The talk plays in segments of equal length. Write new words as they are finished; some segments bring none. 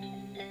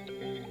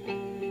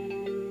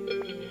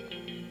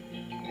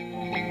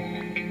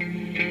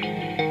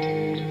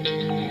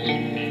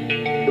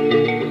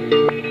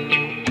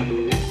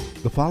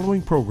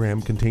following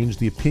program contains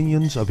the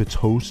opinions of its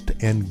host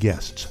and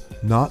guests,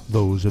 not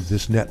those of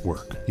this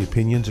network. The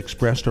opinions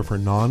expressed are for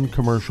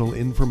non-commercial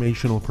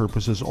informational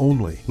purposes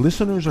only.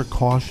 Listeners are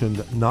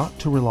cautioned not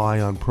to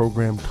rely on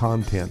program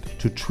content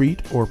to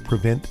treat or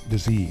prevent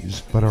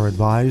disease, but are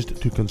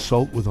advised to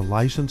consult with a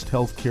licensed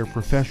healthcare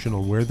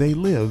professional where they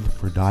live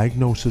for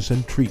diagnosis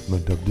and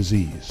treatment of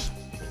disease.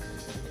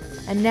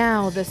 And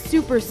now, the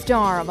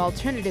superstar of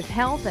alternative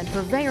health and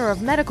purveyor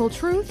of medical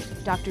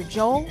truth, Dr.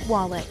 Joel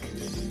Wallach.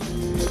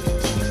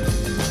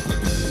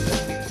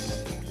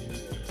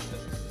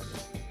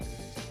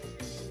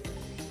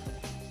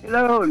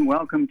 Hello and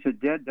welcome to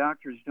Dead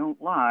Doctors Don't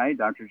Lie.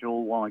 Dr.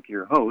 Joel Wallach,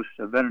 your host,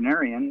 a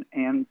veterinarian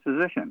and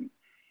physician.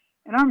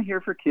 And I'm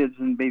here for kids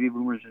and baby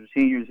boomers and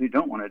seniors who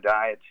don't want to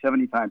die at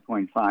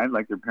 75.5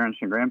 like their parents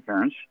and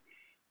grandparents.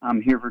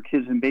 I'm here for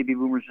kids and baby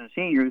boomers and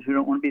seniors who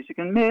don't want to be sick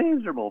and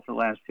miserable for the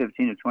last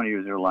 15 to 20 years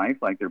of their life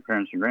like their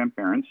parents and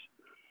grandparents.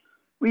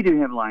 We do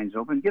have lines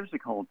open. Give us a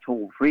call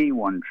toll-free,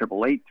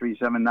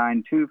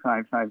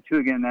 1-888-379-2552.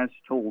 Again, that's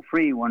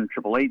toll-free,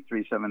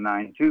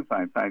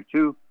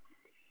 1-888-379-2552.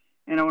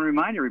 And I want to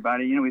remind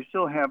everybody, we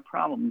still have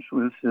problems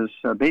with this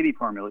baby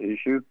formula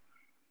issue.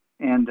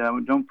 And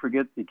don't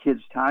forget the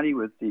kids' toddy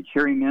with the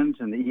Cherry Mins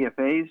and the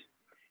EFAs.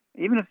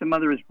 Even if the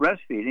mother is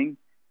breastfeeding,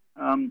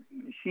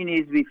 she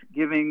needs to be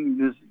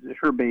giving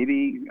her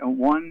baby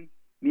one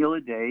meal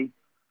a day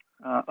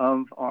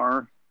of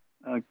our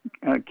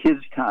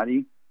kids'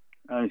 toddy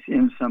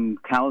in some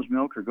cow's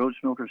milk or goat's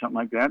milk or something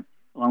like that,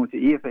 along with the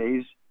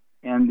EFAs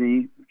and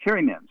the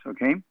Cherry Mins,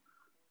 okay?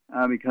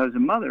 Because the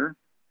mother,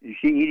 is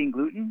she eating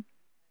gluten?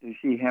 Does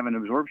she have an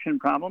absorption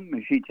problem?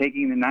 Is she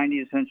taking the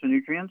 90 essential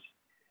nutrients?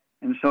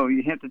 And so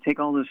you have to take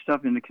all this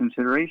stuff into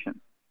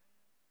consideration.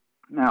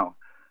 Now,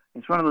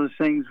 it's one of those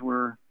things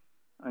where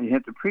you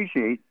have to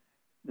appreciate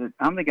that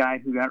I'm the guy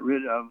who got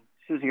rid of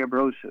cystic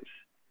fibrosis.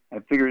 I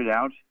figured it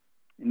out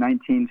in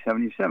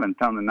 1977,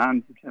 found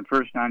the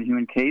first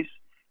non-human case.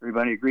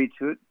 Everybody agreed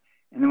to it.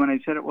 And then when I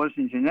said it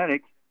wasn't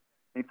genetic,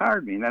 they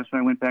fired me. And that's when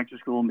I went back to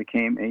school and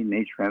became a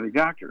naturopathic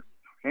doctor.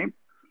 Okay.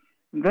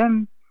 And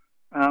then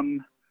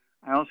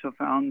I also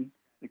found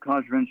the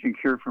cause, prevention,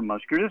 cure for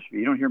muscular dystrophy.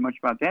 You don't hear much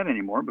about that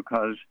anymore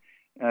because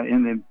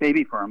in the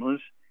baby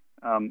formulas,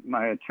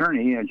 my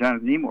attorney,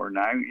 Jonathan Nemor, and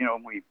I,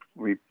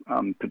 we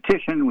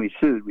petitioned, we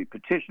sued,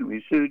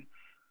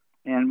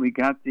 and we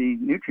got the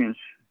nutrients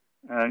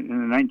in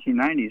the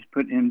 1990s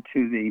put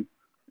into the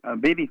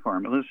baby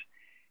formulas,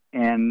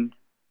 and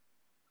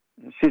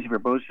cystic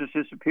fibrosis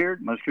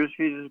disappeared, muscular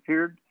dystrophy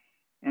disappeared,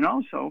 and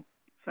also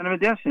son-of-a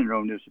death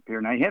syndrome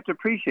disappeared. Now, you have to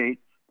appreciate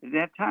that at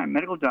that time,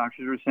 medical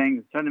doctors were saying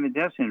that son-of-a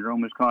death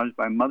syndrome was caused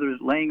by mothers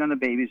laying on the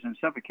babies and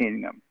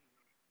suffocating them.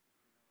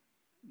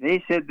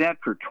 They said that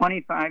for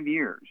 25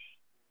 years.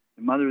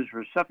 The mothers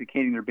were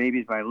suffocating their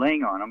babies by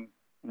laying on them,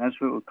 and that's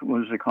what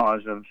was the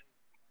cause of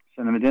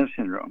son-of-a death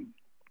syndrome.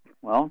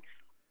 Well,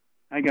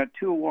 I got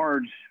 2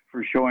 awards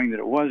for showing that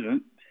it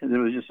wasn't. That it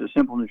was just a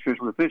simple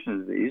nutritional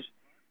deficiency disease.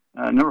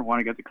 Number 1,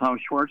 I got the Klaus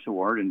Schwartz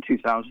Award in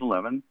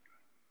 2011.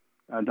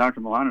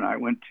 Dr. Milan and I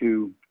went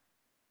to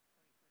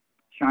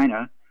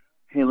China,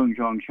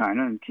 Heilongjiang,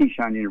 China, and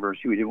Qishan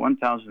University. We did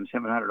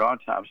 1,700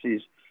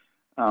 autopsies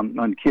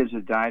on kids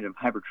that died of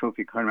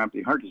hypertrophic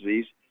cardiomyopathy heart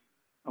disease.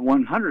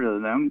 100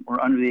 of them were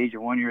under the age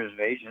of 1 year of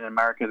age. In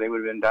America, they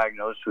would have been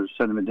diagnosed with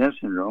son-of-a death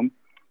syndrome.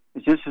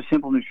 It's just a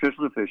simple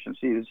nutritional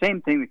deficiency. The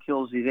same thing that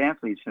kills these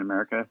athletes in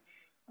America.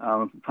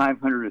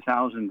 500 to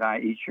 1,000 die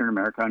each year in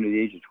America under the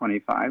age of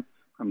 25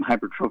 from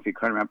hypertrophic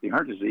cardiomyopathy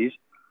heart disease.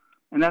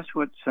 And that's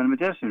what son-of-a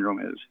death syndrome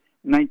is.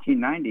 In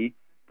 1990,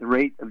 the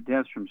rate of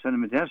deaths from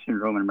son-of-a death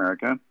syndrome in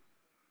America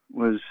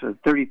was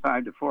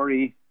 35 to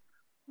 40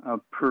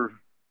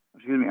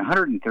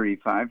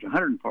 135 to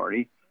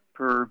 140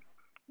 per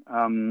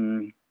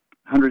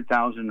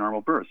 100,000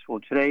 normal births. Well,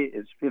 today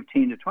it's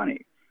 15 to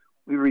 20.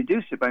 We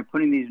reduced it by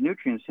putting these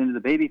nutrients into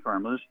the baby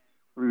formulas.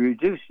 We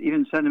reduced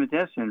even son-of-a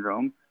death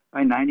syndrome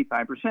by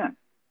 95%.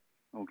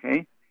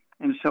 Okay?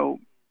 And so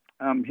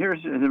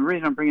here's the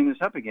reason I'm bringing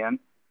this up again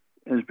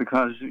is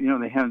because,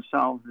 they haven't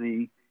solved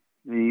the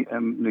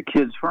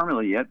kids'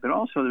 formula yet, but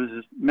also there's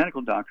this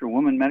medical doctor, a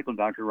woman medical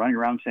doctor running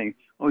around saying,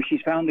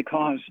 she's found the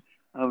cause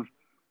of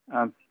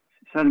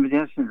son-of-a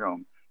death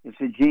syndrome. It's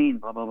a gene,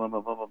 blah, blah, blah,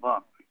 blah, blah, blah,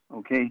 blah.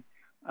 Okay?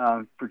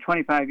 For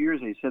 25 years,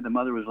 they said the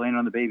mother was laying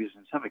on the babies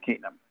and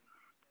suffocating them.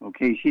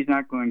 Okay? She's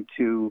not going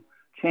to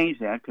change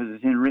that because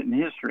it's in written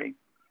history.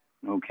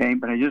 Okay?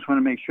 But I just want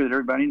to make sure that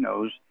everybody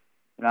knows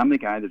that I'm the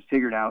guy that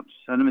figured out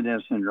son-of-a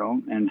death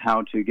syndrome and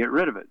how to get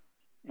rid of it.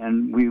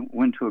 And we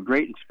went to a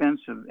great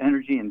expense of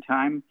energy and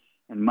time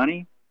and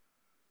money.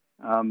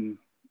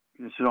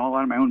 This is all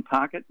out of my own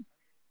pocket.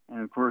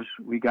 And, of course,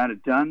 we got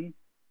it done.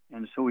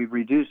 And so we've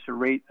reduced the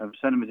rate of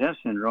son-of-a death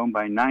syndrome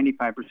by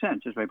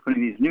 95% just by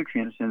putting these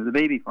nutrients into the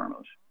baby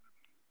formulas.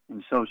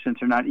 And so since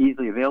they're not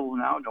easily available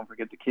now, don't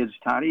forget the kids'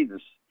 toddy, the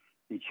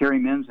Cherry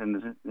Mins and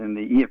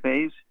the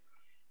EFAs,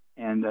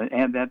 and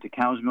add that to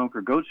cow's milk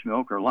or goat's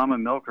milk or llama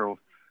milk or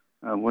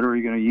whatever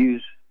you're going to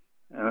use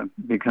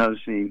because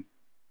the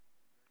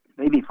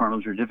baby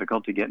formulas are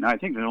difficult to get. Now, I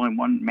think there's only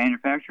one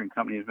manufacturing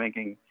company is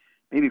making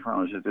baby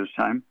formulas at this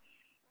time.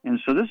 And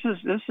so this is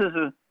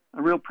a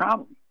real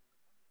problem,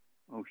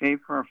 okay,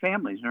 for our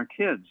families and our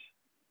kids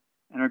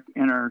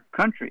and our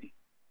country.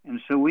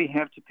 And so we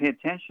have to pay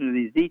attention to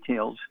these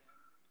details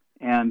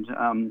and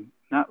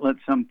not let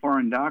some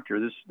foreign doctor,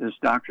 this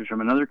doctor's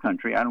from another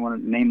country, I don't want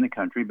to name the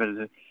country, but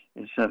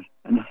it's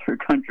another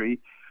country,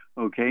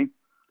 okay,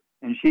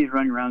 and she's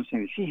running around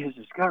saying that she has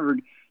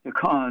discovered the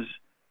cause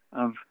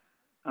of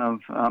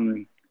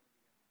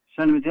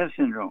sudden death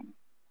syndrome.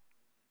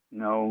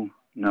 No.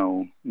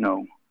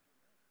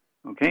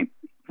 Okay,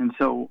 and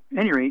so, at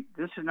any rate,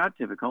 this is not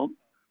difficult.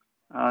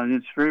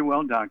 It's very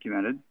well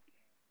documented.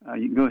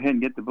 You can go ahead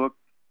and get the book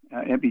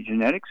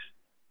Epigenetics.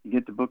 You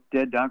get the book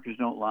Dead Doctors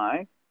Don't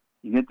Lie.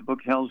 You get the book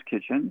Hell's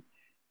Kitchen.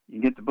 You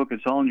get the book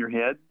It's All in Your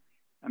Head.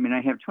 I mean,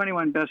 I have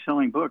 21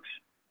 best-selling books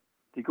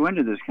that go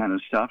into this kind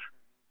of stuff,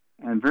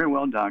 and very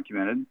well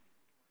documented.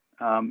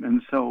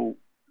 And so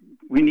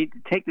we need to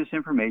take this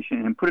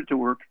information and put it to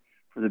work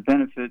for the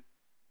benefit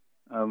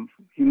of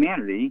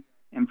humanity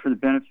and for the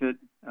benefit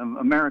of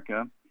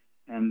America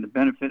and the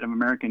benefit of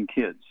American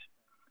kids.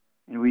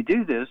 And we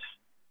do this,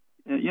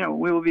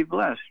 we will be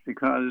blessed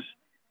because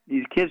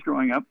these kids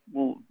growing up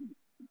will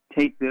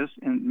take this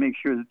and make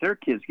sure that their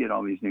kids get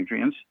all these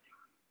nutrients.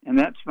 And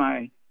that's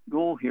my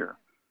goal here,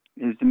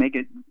 is to make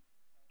it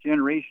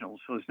generational.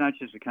 So it's not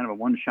just a kind of a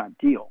one-shot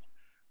deal,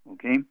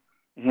 okay?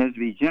 It has to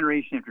be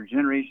generation after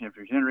generation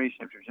after generation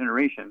after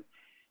generation.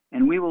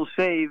 And we will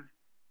save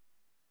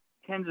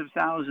tens of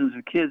thousands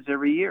of kids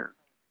every year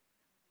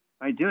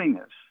by doing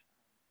this,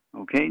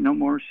 okay? No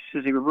more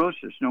cystic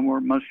fibrosis, no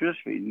more muscular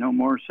dystrophy, no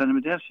more sudden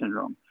death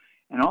syndrome.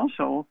 And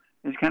also,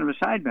 as kind of a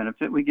side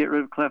benefit, we get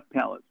rid of cleft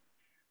palate,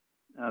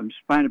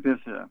 spina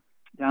bifida,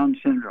 Down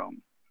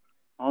syndrome,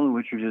 all of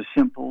which are just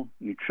simple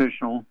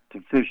nutritional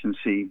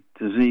deficiency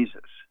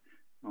diseases,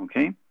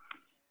 okay?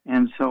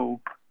 And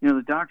so,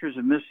 the doctors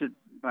have missed it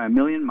by a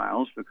million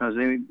miles because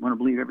they want to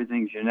believe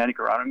everything's genetic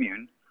or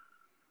autoimmune,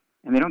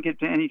 and they don't get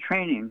to any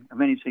training of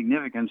any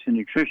significance in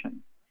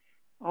nutrition.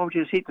 Oh,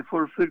 just eat the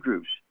 4 food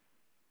groups,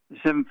 the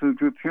 7 food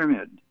group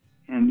pyramid,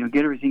 and you'll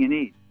get everything you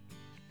need.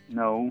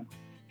 No.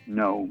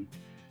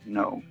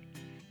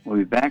 We'll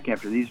be back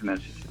after these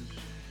messages.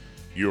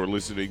 You're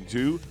listening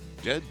to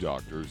Dead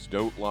Doctors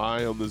Don't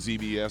Lie on the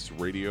ZBS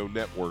Radio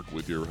Network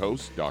with your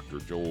host, Dr.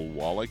 Joel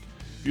Wallach.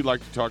 If you'd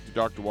like to talk to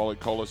Dr. Wallach,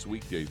 call us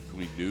weekdays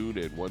between noon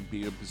and 1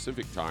 p.m.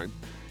 Pacific Time.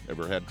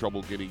 Ever had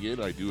trouble getting in?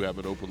 I do have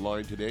an open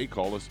line today.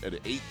 Call us at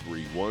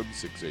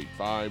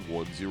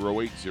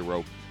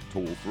 831-685-1080.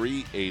 Toll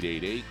free,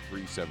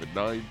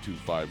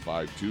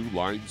 888-379-2552.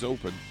 Lines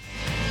open.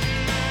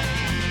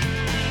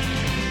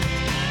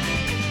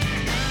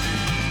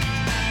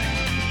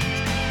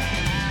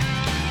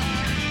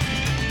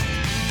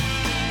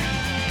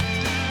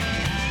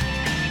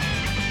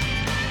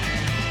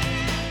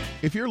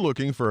 If you're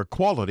looking for a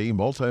quality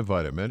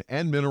multivitamin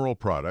and mineral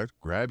product,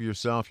 grab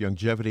yourself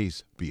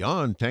Youngevity's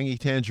Beyond Tangy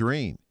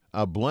Tangerine,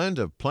 a blend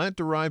of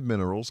plant-derived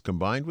minerals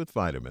combined with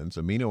vitamins,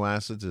 amino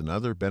acids, and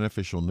other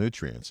beneficial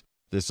nutrients.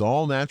 This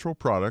all-natural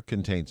product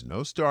contains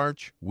no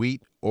starch,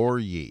 wheat, or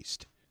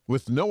yeast,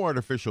 with no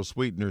artificial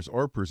sweeteners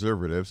or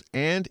preservatives,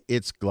 and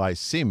it's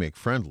glycemic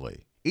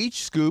friendly.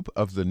 Each scoop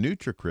of the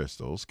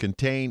NutriCrystals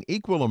contain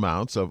equal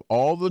amounts of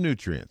all the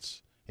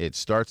nutrients. It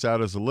starts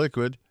out as a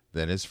liquid,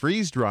 then is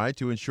freeze-dried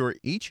to ensure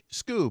each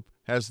scoop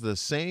has the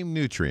same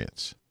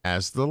nutrients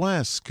as the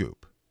last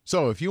scoop.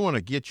 So if you want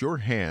to get your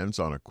hands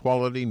on a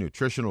quality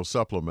nutritional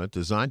supplement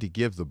designed to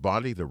give the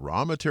body the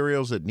raw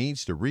materials it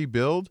needs to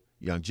rebuild,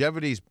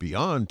 Youngevity's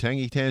Beyond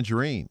Tangy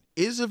Tangerine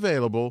is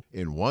available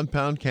in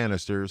 1-pound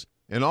canisters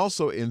and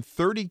also in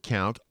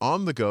 30-count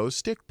on-the-go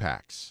stick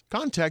packs.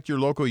 Contact your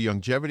local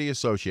Youngevity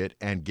associate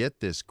and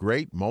get this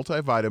great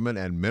multivitamin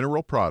and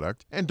mineral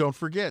product. And don't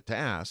forget to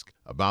ask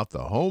about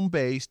the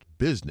home-based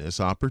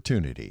business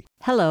opportunity.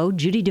 Hello,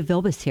 Judy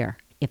DeVilbus here.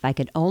 If I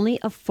could only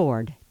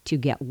afford to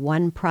get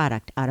one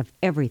product out of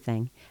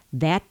everything,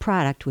 that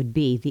product would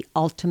be the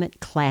Ultimate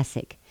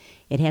Classic.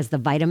 It has the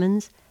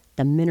vitamins,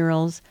 the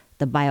minerals,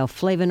 the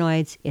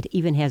bioflavonoids. It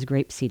even has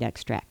grapeseed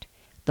extract.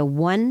 The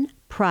one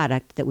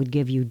product that would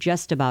give you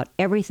just about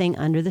everything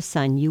under the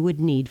sun you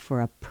would need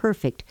for a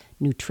perfect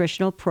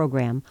nutritional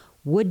program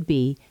would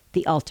be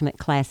the Ultimate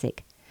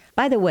Classic.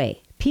 By the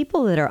way,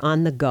 people that are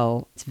on the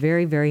go, it's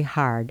very, very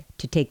hard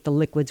to take the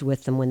liquids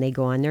with them when they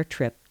go on their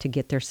trip to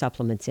get their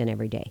supplements in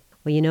every day.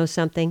 Well, you know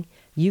something?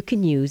 You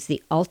can use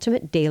the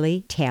Ultimate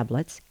Daily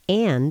tablets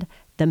and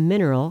the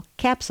mineral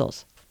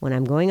capsules. When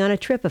I'm going on a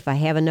trip, if I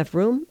have enough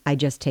room, I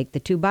just take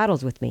the 2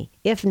 bottles with me.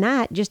 If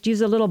not, just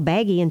use a little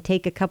baggie and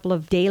take a couple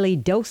of daily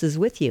doses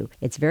with you.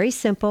 It's very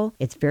simple.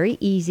 It's very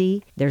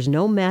easy. There's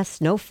no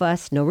mess, no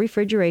fuss, no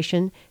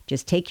refrigeration.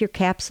 Just take your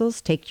capsules,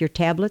 take your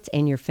tablets,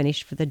 and you're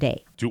finished for the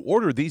day. To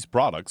order these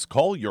products,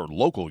 call your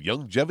local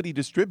Youngevity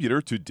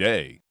distributor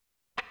today.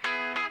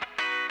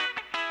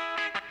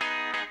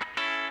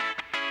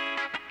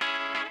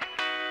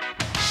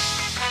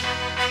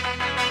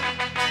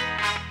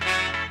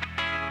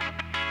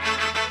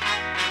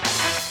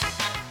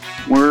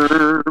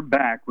 We're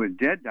back with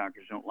Dead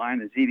Doctors Don't Lie on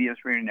the ZBS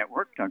Radio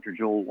Network. Dr.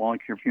 Joel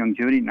Wallach here for Young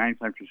Judy, 9th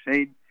Life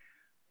Crusade.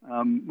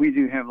 We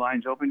do have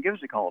lines open. Give us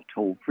a call,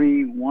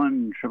 toll-free,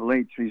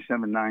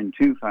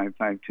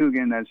 1-888-379-2552.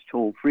 Again, that's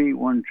toll-free,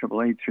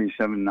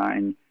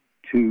 1-888-379-2552.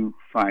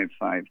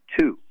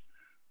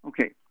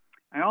 Okay.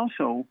 I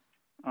also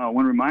want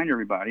to remind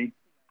everybody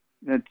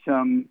that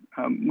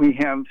we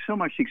have so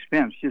much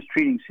expense just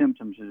treating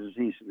symptoms of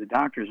disease. The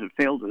doctors have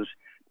failed us.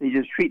 They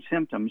just treat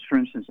symptoms. For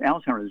instance,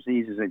 Alzheimer's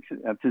disease is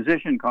a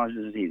physician-caused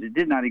disease. It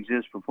did not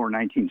exist before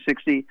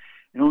 1960.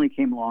 It only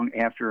came along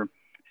after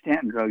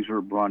statin drugs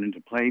were brought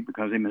into play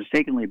because they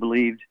mistakenly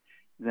believed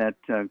that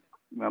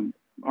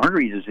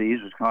artery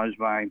disease was caused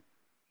by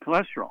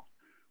cholesterol.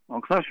 Well,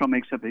 cholesterol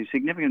makes up a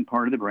significant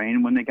part of the brain,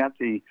 and when they got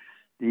the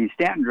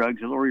statin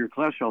drugs to lower your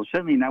cholesterol,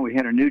 suddenly now we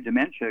had a new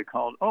dementia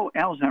called,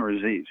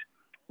 Alzheimer's disease.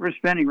 We're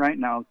spending right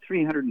now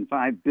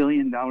 $305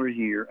 billion a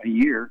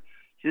year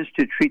just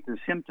to treat the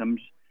symptoms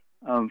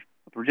of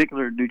a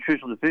particular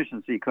nutritional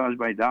deficiency caused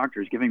by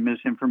doctors giving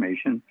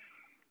misinformation.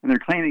 And they're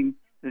claiming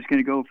that it's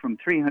going to go from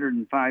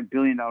 $305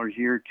 billion a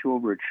year to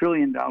over $1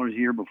 trillion a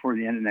year before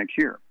the end of next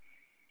year.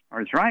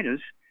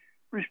 Arthritis,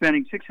 we're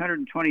spending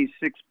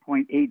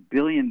 $626.8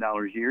 billion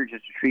a year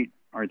just to treat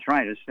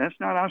arthritis. That's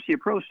not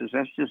osteoporosis.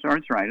 That's just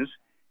arthritis.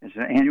 It's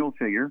an annual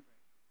figure.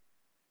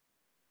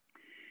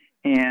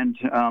 And,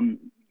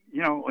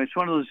 it's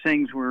one of those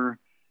things where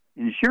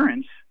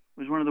insurance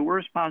was one of the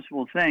worst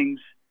possible things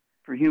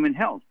for human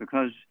health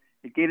because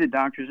it gave the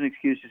doctors an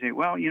excuse to say,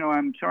 well,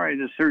 I'm sorry,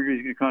 this surgery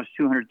is going to cost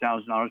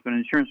 $200,000, but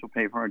insurance will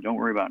pay for it. Don't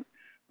worry about it.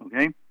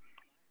 Okay?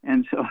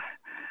 And so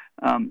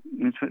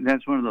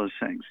that's one of those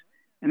things.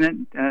 And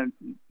then,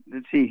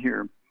 let's see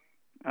here.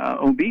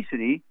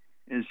 Obesity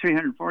is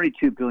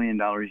 $342 billion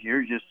a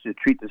year just to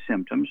treat the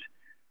symptoms.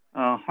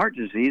 Heart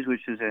disease,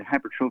 which is a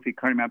hypertrophic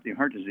cardiomyopathy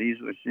heart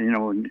disease, which,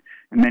 and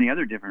many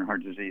other different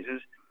heart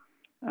diseases,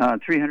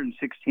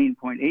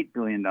 $316.8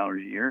 billion a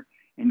year.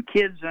 And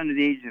kids under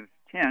the age of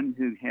 10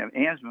 who have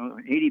asthma,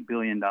 $80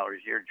 billion a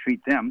year to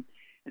treat them.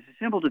 It's a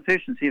simple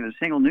deficiency of a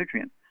single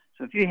nutrient.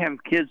 So if you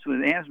have kids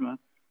with asthma,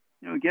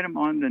 get them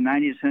on the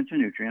 90 essential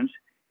nutrients.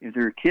 If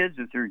they're kids,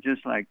 if they're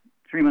just like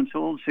 3 months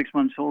old, 6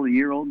 months old, a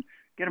year old,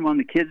 get them on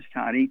the kids'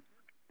 toddy,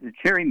 the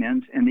cherry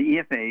mints, and the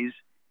EFAs.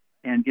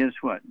 And guess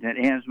what? That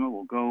asthma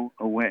will go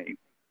away.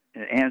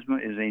 Asthma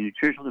is a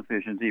nutritional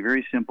deficiency,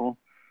 very simple.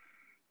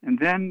 And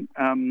then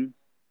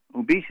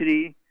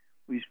obesity,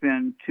 we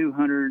spend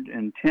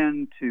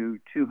 $210 to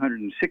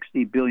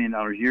 $260 billion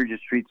a year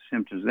just to treat the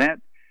symptoms of that.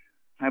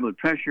 High blood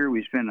pressure,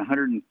 we spend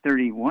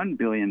 $131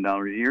 billion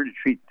a year to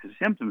treat the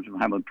symptoms of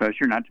high blood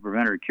pressure, not to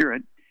prevent or cure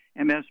it.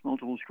 MS,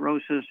 multiple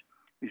sclerosis,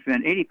 we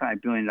spend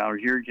 $85 billion a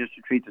year just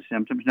to treat the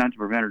symptoms, not to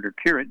prevent it or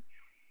cure it.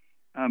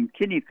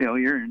 Kidney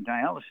failure and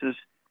dialysis,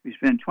 we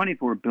spend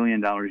 $24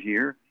 billion a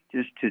year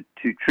just to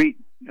treat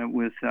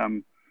with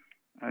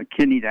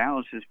kidney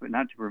dialysis, but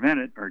not to prevent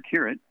it or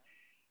cure it.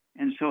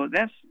 And so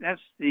that's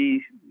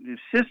the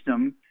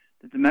system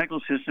that the medical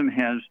system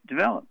has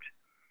developed.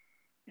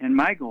 And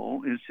my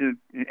goal is to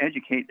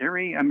educate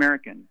every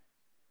American,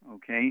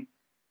 okay,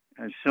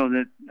 so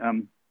that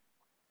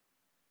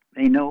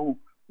they know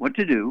what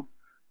to do.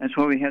 That's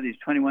why we have these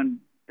 21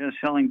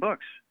 best-selling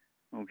books,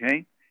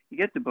 okay? You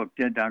get the book,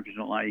 Dead Doctors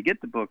Don't Lie. You get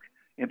the book,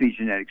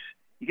 Epigenetics.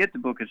 You get the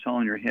book, It's All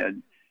in Your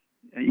Head.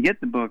 You get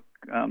the book,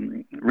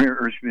 Rare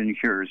Earths Forbidden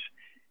Cures.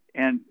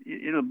 And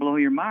it'll blow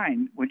your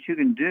mind what you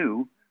can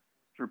do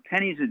for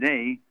pennies a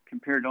day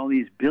compared to all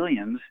these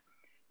billions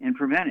in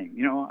preventing.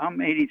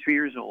 I'm 83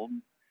 years old,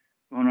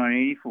 going on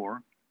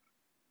 84,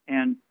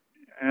 and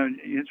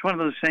it's one of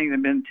those things.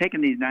 I've been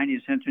taking these 90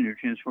 essential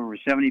nutrients for over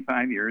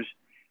 75 years.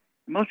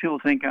 Most people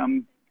think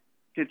I'm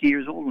 50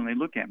 years old when they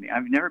look at me.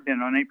 I've never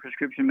been on any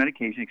prescription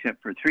medication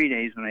except for 3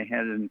 days when I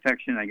had an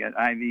infection. I got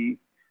IV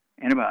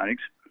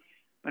antibiotics,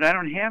 but I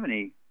don't have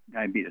any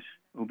diabetes,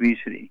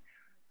 obesity,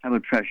 high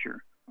blood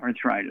pressure,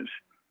 arthritis.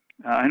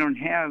 I don't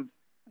have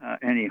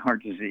any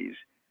heart disease.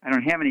 I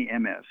don't have any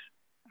MS.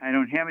 I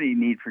don't have any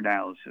need for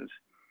dialysis.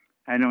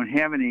 I don't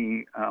have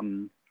any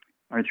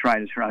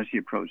arthritis or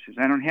osteoporosis.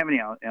 I don't have any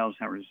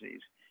Alzheimer's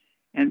disease.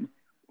 And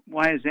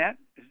why is that?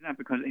 It's not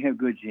because I have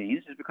good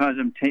genes. It's because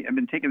I've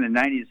been taking the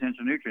 90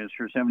 essential nutrients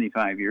for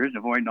 75 years and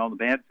avoiding all the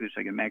bad foods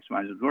so I can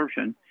maximize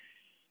absorption.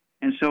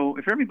 And so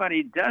if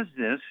everybody does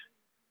this,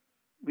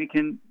 we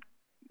can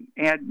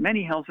add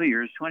many healthy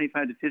years,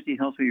 25 to 50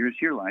 healthy years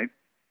to your life,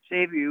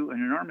 save you an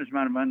enormous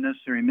amount of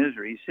unnecessary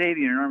misery, save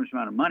you an enormous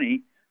amount of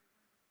money,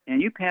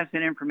 and you pass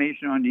that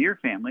information on to your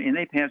family, and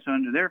they pass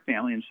on to their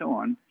family, and so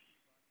on.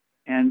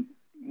 And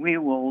we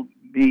will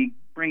be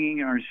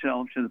bringing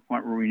ourselves to the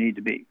point where we need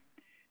to be.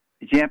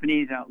 The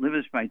Japanese outlive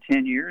us by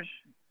 10 years,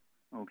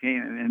 okay,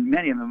 and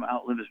many of them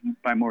outlive us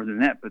by more than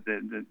that, but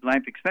the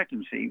life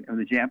expectancy of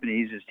the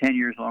Japanese is 10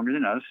 years longer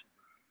than us.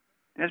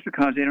 That's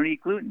because they don't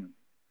eat gluten.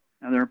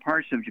 Now, there are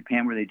parts of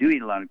Japan where they do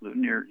eat a lot of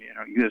gluten, near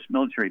U.S.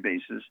 military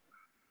bases,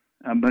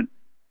 but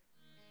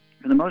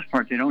for the most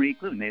part, they don't eat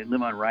gluten. They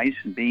live on rice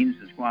and beans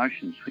and squash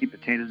and sweet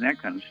potatoes and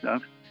that kind of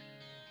stuff,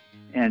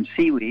 and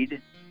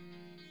seaweed.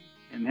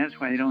 And that's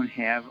why they don't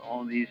have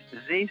all these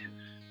diseases.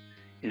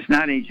 It's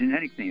not a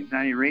genetic thing. It's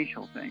not a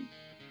racial thing.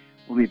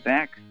 We'll be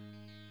back.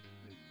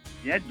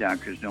 Dead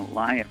Doctors Don't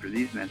Lie after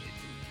these messages.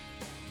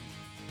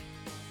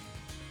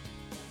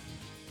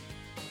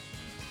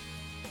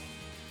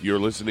 You're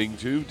listening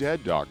to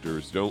Dead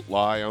Doctors Don't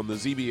Lie on the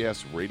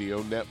ZBS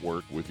Radio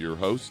Network with your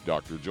host,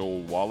 Dr.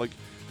 Joel Wallach.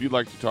 If you'd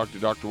like to talk to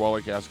Dr.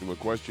 Wallach, ask him a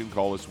question,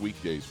 call us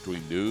weekdays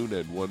between noon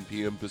and 1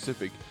 p.m.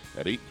 Pacific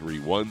at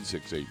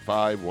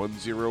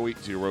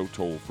 831-685-1080,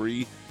 toll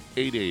free,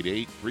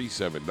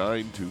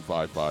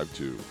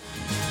 888-379-2552.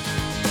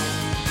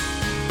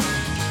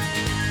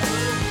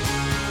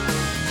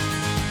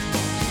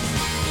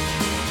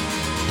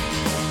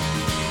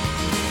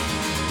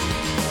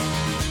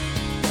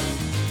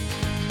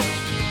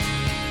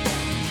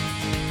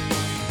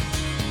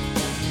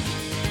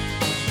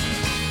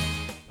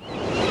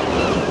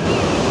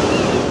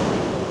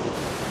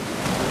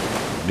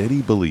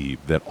 Many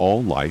believe that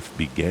all life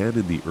began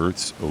in the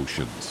Earth's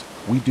oceans.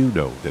 We do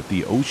know that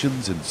the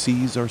oceans and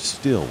seas are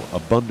still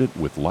abundant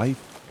with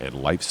life and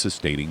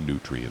life-sustaining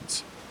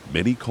nutrients.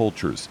 Many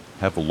cultures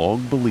have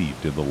long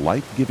believed in the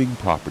life-giving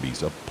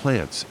properties of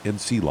plants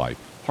and sea life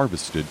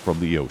harvested from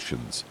the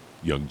oceans.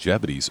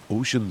 Youngevity's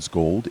Ocean's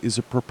Gold is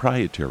a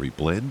proprietary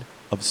blend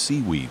of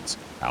seaweeds,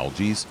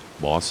 algae,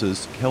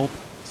 mosses, kelp,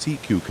 sea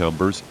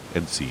cucumbers,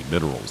 and sea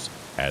minerals,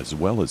 as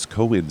well as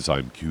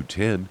coenzyme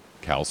Q10,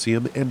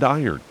 calcium, and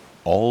iron,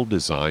 all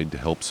designed to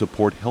help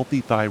support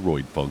healthy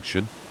thyroid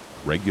function,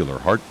 regular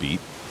heartbeat,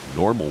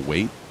 normal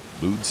weight,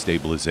 mood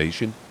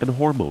stabilization, and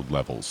hormone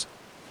levels.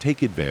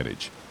 Take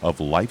advantage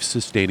of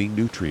life-sustaining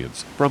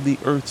nutrients from the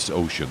Earth's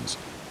oceans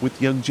with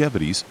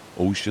Youngevity's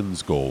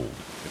Ocean's Gold.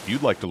 If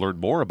you'd like to learn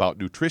more about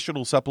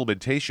nutritional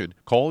supplementation,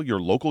 call your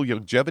local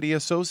Youngevity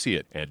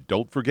associate, and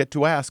don't forget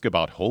to ask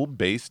about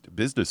home-based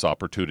business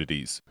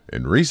opportunities.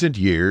 In recent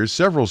years,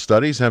 several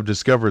studies have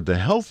discovered the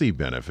healthy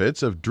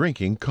benefits of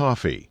drinking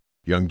coffee.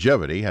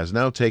 Youngevity has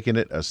now taken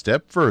it a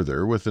step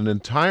further with an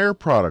entire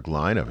product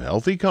line of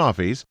healthy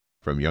coffees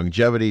from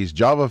Youngevity's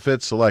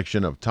JavaFit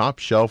selection of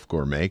top-shelf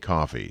gourmet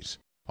coffees.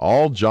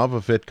 All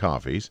JavaFit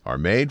coffees are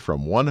made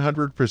from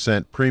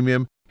 100%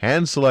 premium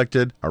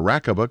hand-selected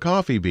Arabica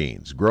coffee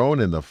beans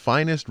grown in the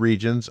finest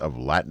regions of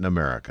Latin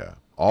America.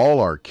 All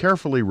are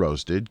carefully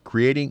roasted,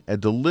 creating a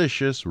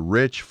delicious,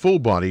 rich,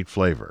 full-bodied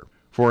flavor.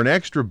 For an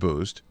extra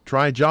boost,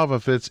 try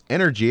JavaFit's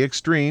Energy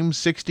Extreme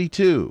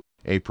 62,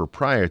 a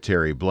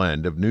proprietary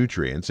blend of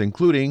nutrients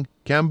including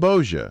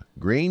Cambogia,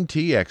 green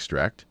tea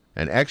extract,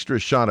 an extra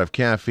shot of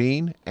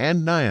caffeine,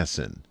 and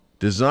niacin,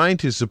 designed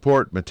to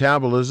support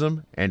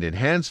metabolism and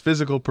enhance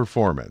physical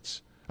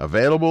performance.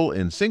 Available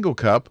in single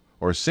cup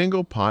or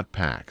single pot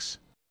packs.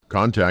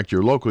 Contact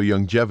your local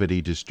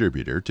Youngevity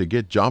distributor to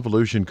get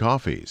Jovolution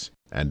coffees.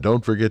 And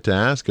don't forget to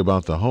ask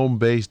about the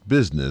home-based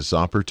business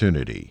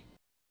opportunity.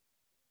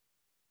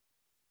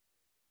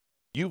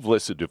 You've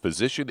listened to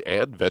physician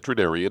and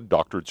veterinarian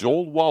Dr.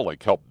 Joel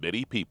Wallach help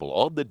many people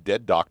on the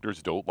Dead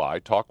Doctors Don't Lie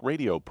talk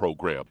radio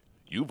program.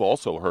 You've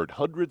also heard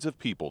hundreds of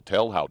people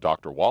tell how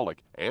Dr.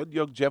 Wallach and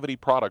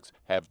Youngevity products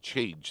have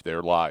changed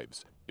their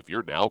lives. If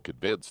you're now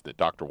convinced that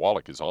Dr.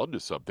 Wallach is onto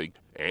something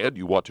and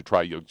you want to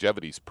try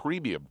Youngevity's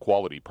premium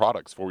quality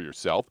products for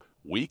yourself,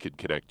 we can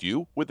connect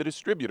you with a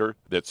distributor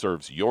that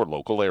serves your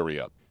local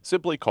area.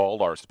 Simply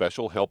call our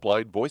special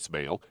helpline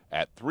voicemail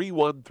at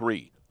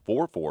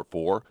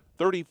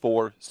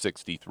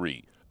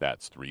 313-444-3463.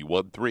 That's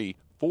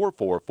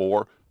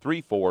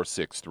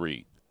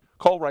 313-444-3463.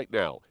 Call right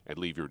now and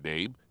leave your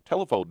name,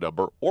 telephone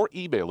number, or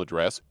email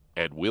address,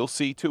 and we'll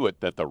see to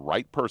it that the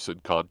right person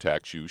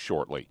contacts you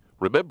shortly.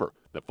 Remember,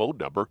 the phone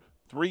number,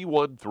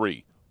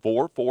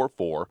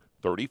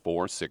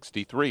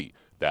 313-444-3463.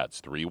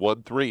 That's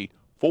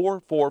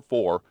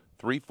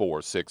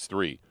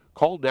 313-444-3463.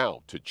 Call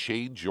now to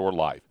change your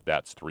life.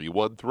 That's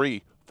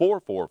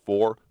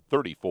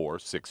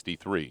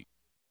 313-444-3463.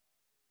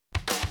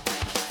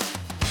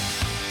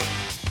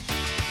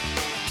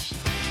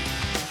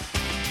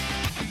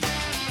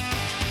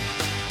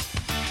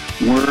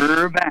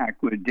 We're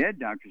back with Dead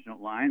Doctors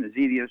Don't Lie on the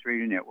ZBS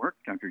Radio Network.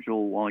 Dr.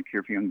 Joel Wallach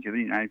here for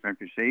Youngevity 95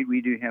 Crusade.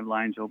 We do have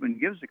lines open.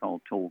 Give us a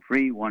call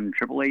toll-free,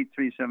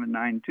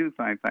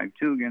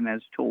 1-888-379-2552. Again,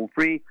 that's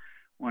toll-free,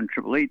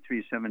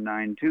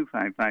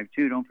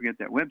 1-888-379-2552. Don't forget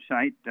that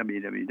website,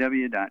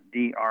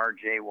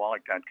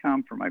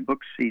 www.drjwallach.com, for my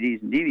books,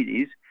 CDs, and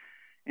DVDs.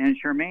 And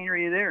Charmaine, are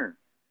you there?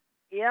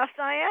 Yes,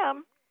 I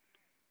am.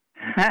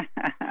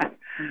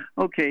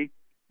 Okay.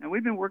 Now,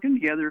 we've been working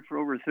together for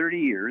over 30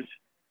 years.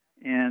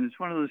 And it's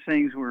one of those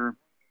things where,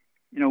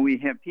 you know, we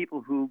have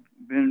people who've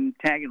been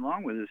tagging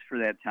along with us for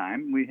that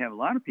time. We have a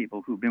lot of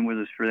people who've been with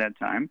us for that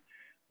time,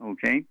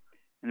 okay?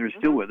 And they're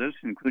still with us,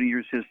 including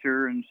your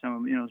sister and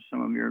some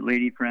of your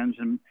lady friends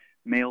and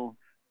male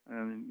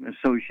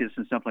associates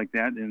and stuff like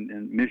that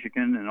in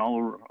Michigan and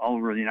all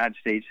over the United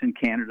States and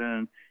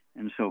Canada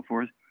and so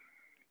forth.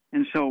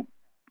 And so,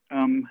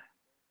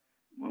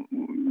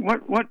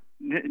 what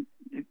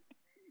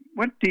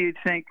do you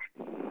think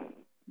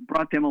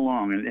brought them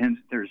along? And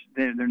they're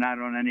not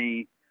on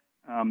any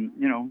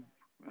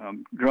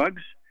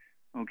drugs,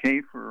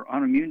 okay, for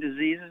autoimmune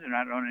diseases. They're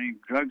not on any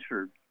drugs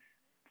for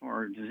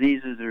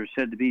diseases that are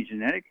said to be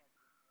genetic.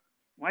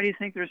 Why do you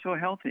think they're so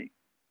healthy?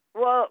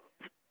 Well,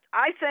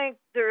 I think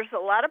there's a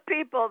lot of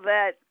people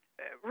that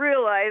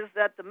realize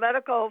that the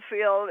medical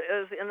field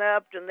is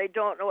inept and they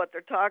don't know what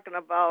they're talking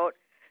about.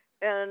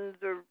 And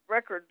the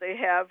record they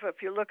have,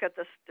 if you look at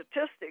the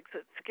statistics,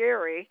 it's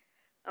scary.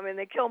 I mean,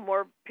 they kill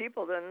more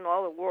people than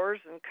all the wars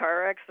and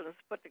car accidents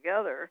put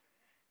together.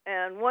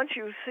 And once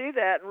you see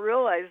that and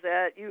realize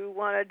that, you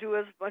want to do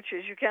as much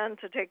as you can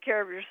to take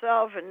care of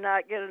yourself and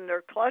not get in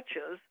their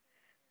clutches,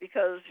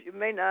 because you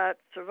may not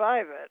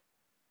survive it.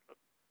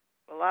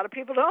 A lot of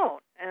people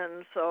don't.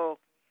 And so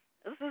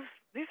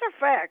these are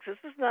facts.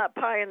 This is not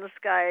pie in the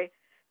sky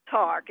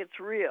talk. It's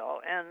real.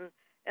 And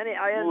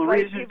I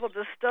invite people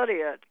to study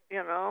it,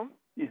 you know.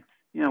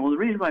 Yeah, well, the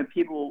reason why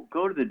people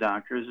go to the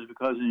doctors is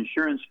because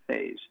insurance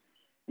pays.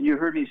 And you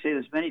heard me say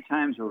this many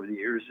times over the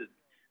years, that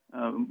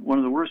one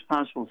of the worst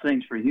possible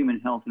things for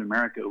human health in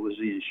America was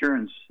the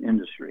insurance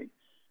industry.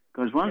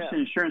 Because once the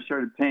insurance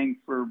started paying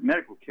for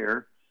medical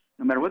care,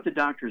 no matter what the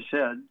doctor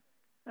said,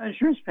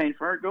 insurance paying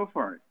for it, go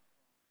for it.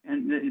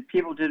 And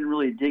people didn't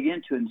really dig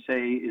into it and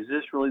say, is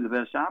this really the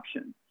best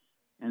option?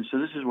 And so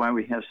this is why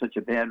we have such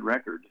a bad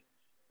record.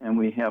 And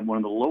we have one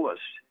of the lowest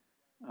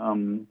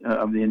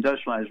of the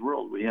industrialized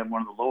world. We have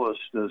one of the lowest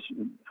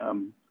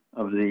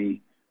of the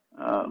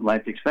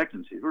life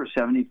expectancies. We're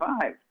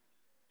 75.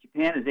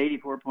 Japan is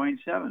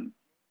 84.7.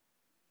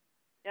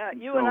 Yeah,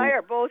 you and I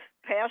are both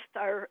past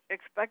our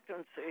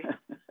expectancy.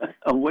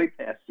 Way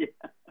past, yeah.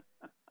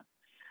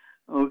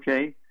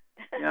 Okay.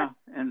 Yeah,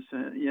 and so,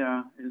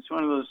 it's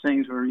one of those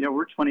things where,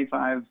 we're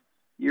 25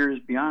 years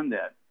beyond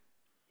that.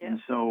 Yeah.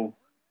 And so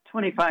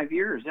 25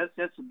 years,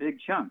 that's a big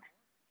chunk.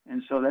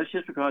 And so that's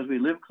just because we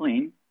live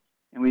clean,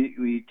 and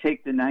we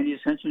take the 90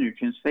 essential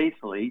nutrients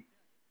faithfully,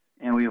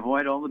 and we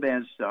avoid all the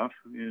bad stuff,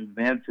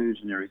 bad foods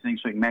and everything,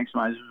 so we can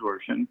maximize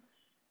absorption.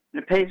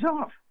 And it pays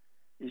off.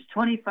 Is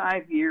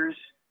 25 years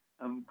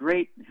of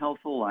great,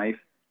 healthful life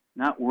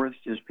not worth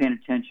just paying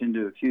attention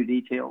to a few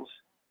details?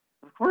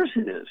 Of course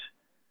it is.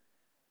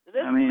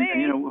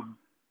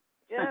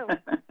 Yeah.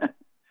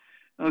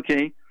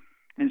 Okay.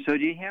 And so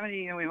do you have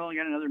any, we've only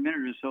got another minute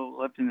or so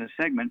left in this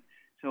segment,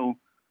 so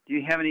do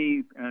you have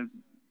any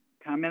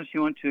comments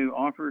you want to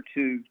offer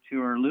to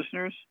our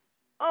listeners?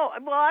 Oh,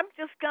 well, I'm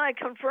just going to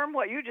confirm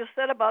what you just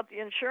said about the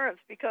insurance,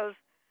 because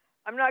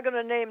I'm not going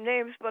to name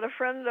names, but a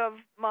friend of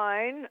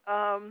mine,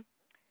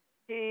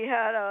 he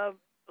had a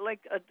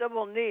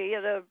double knee,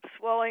 had a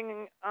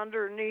swelling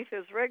underneath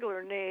his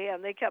regular knee,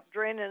 and they kept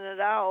draining it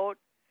out,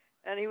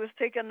 and he was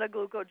taking the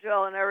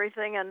glucogel and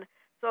everything, and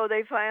so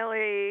they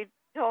finally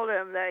told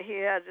him that he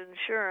had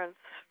insurance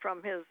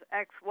from his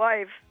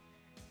ex-wife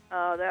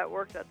that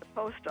worked at the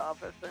post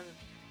office, and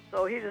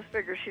so he just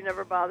figured she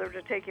never bothered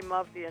to take him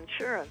off the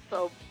insurance.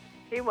 So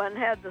he went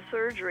and had the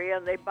surgery,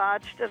 and they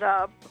botched it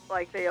up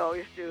like they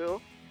always do,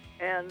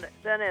 and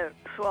then it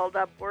swelled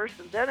up worse,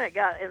 and then it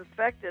got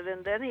infected,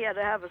 and then he had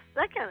to have a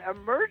second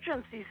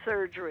emergency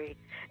surgery.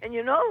 And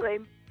they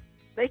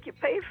make you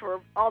pay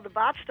for all the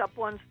botched up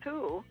ones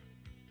too.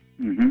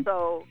 Mm-hmm.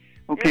 So,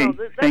 okay,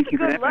 that's thank you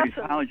for that. Lesson.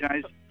 I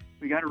apologize.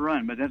 We got to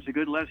run, but that's a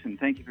good lesson.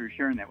 Thank you for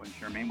sharing that one,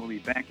 Charmaine. We'll be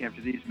back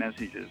after these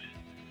messages.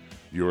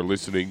 You're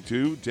listening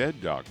to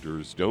Dead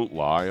Doctors Don't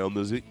Lie on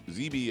the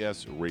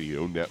ZBS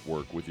Radio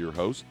Network with your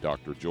host,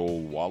 Dr.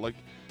 Joel Wallach.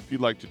 If you'd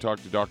like to talk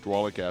to Dr.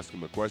 Wallach, ask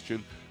him a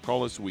question,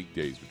 call us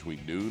weekdays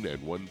between noon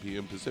and 1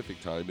 p.m.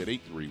 Pacific Time at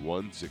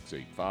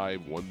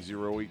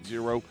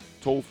 831-685-1080,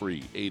 toll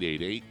free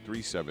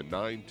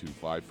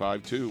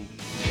 888-379-2552.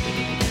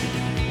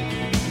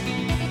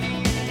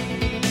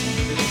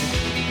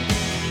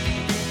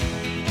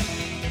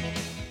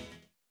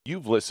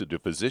 You've listened to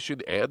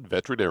physician and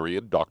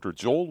veterinarian Dr.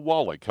 Joel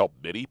Wallach help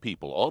many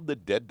people on the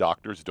Dead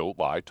Doctors Don't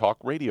Lie talk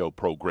radio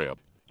program.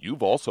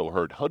 You've also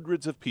heard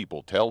hundreds of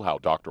people tell how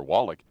Dr.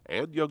 Wallach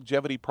and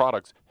Youngevity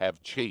products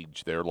have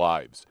changed their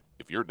lives.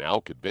 If you're now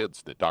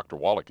convinced that Dr.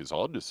 Wallach is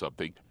onto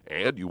something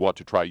and you want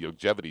to try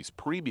Youngevity's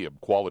premium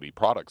quality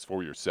products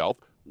for yourself,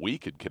 we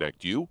can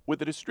connect you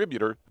with a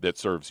distributor that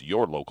serves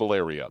your local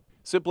area.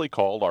 Simply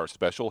call our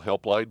special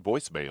helpline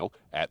voicemail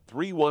at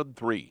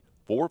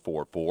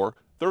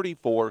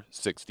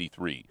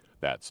 313-444-3463.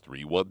 That's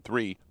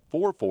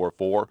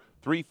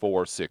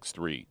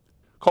 313-444-3463.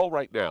 Call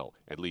right now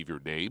and leave your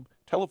name,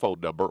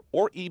 telephone number,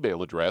 or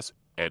email address,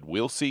 and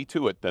we'll see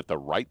to it that the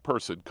right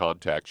person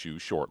contacts you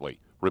shortly.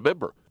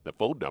 Remember, the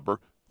phone number,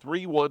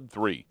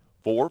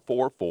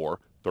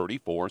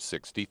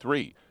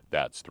 313-444-3463.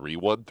 That's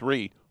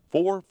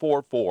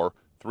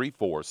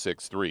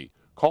 313-444-3463.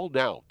 Call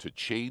now to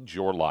change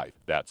your life.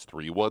 That's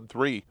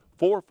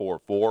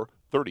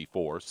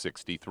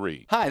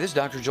 313-444-3463. Hi, this is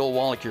Dr. Joel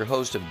Wallach, your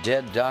host of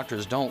Dead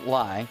Doctors Don't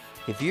Lie.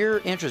 If you're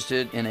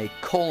interested in a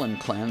colon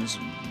cleanse,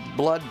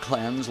 blood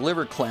cleanse,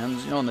 liver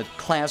cleanse, in the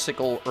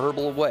classical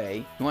herbal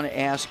way, you want to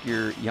ask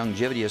your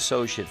Youngevity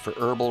associate for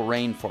Herbal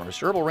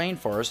Rainforest. Herbal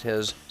Rainforest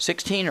has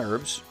 16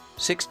 herbs,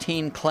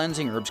 16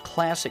 cleansing herbs,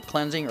 classic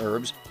cleansing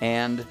herbs,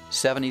 and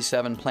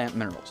 77 plant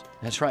minerals.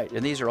 That's right,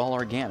 and these are all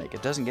organic.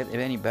 It doesn't get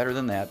any better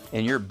than that.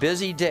 In your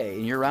busy day,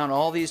 and you're around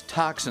all these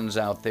toxins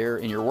out there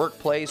in your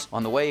workplace,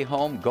 on the way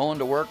home, going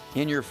to work,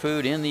 in your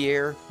food, in the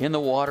air, in the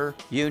water,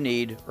 you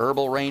need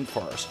Herbal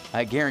Rainforest.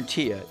 I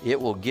guarantee you,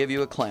 it will give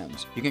you a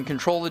cleanse. You can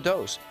control the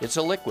dose. It's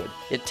a liquid.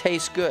 It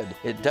tastes good.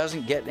 It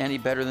doesn't get any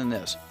better than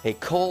this. A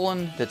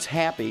colon that's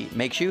happy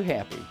makes you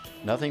happy.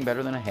 Nothing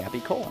better than a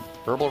happy colon.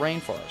 Herbal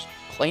Rainforest.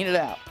 Clean it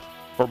out.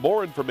 For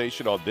more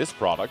information on this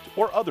product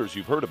or others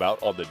you've heard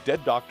about on the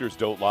Dead Doctors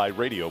Don't Lie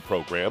radio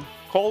program,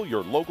 call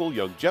your local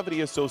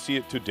Youngevity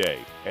associate today.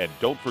 And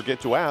don't forget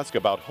to ask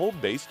about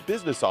home-based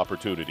business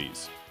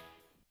opportunities.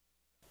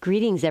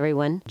 Greetings,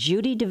 everyone.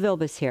 Judy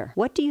DeVilbus here.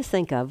 What do you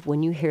think of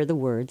when you hear the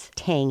words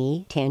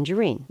tangy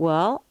tangerine?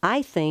 Well,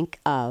 I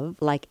think of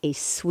like a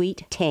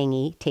sweet,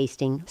 tangy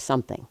tasting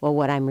something. Well,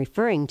 what I'm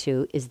referring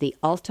to is the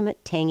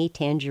Ultimate Tangy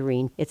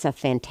Tangerine. It's a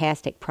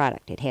fantastic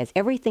product. It has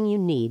everything you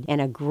need, and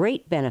a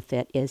great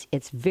benefit is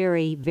it's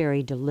very,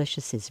 very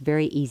delicious. It's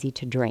very easy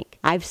to drink.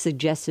 I've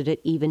suggested it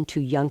even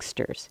to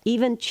youngsters.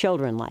 Even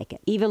children like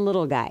it. Even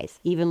little guys.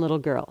 Even little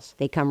girls.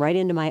 They come right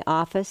into my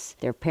office.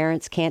 Their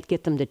parents can't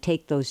get them to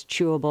take those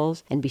chewables,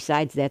 and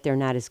besides that, they're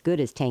not as good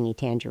as Tangy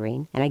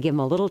Tangerine. And I give them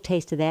a little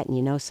taste of that, and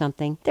you know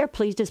something? They're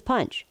pleased as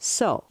punch.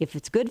 So, if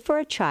it's good for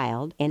a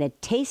child and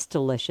it tastes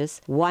delicious,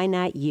 why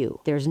not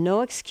you? There's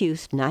no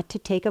excuse not to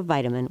take a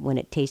vitamin when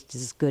it tastes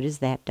as good as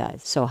that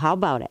does. So how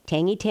about it?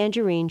 Tangy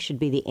Tangerine should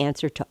be the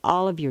answer to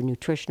all of your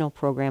nutritional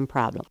program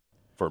problems.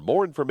 For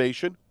more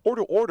information or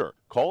to order,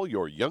 call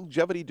your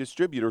Youngevity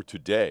distributor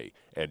today.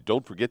 And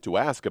don't forget to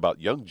ask about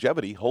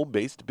Youngevity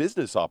home-based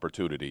business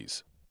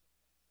opportunities.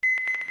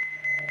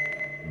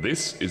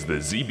 This is the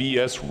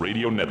ZBS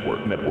Radio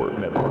Network.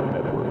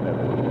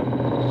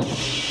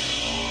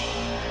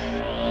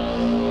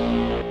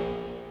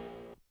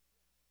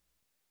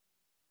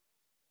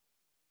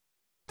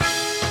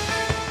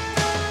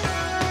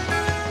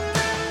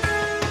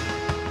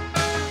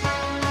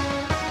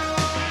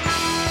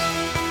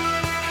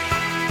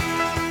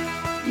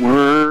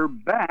 We're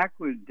back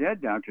with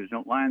Dead Doctors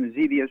Don't Lie on the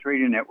ZBS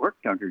Radio Network.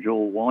 Dr.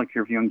 Joel Wallach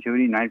here for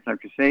Youngevity, Night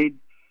Flight Crusade.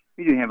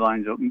 We do have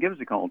lines open. Give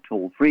us a call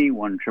toll-free,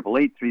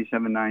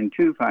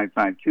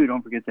 1-888-379-2552.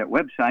 Don't forget that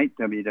website,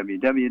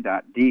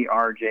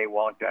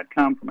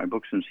 www.drjwallach.com, for my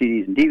books and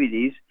CDs and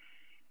DVDs.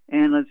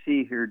 And let's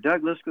see here.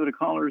 Doug, let's go to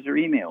callers or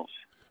emails.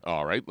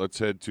 All right, let's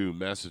head to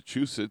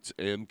Massachusetts.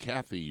 And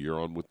Kathy, you're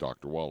on with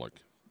Dr.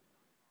 Wallach.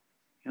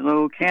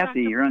 Hello,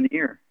 Kathy. You're on the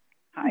air.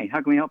 Hi,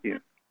 how can we help you?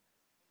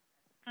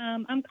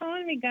 I'm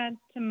calling in regards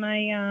to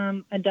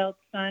my adult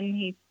son.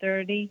 He's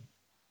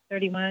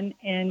 31,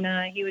 and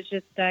he was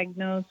just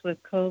diagnosed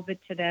with COVID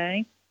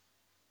today.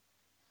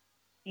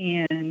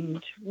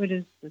 And what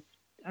is this?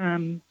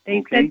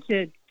 They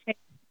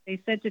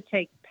said to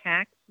take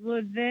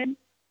Paxlovid,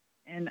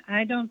 and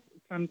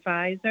from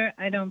Pfizer.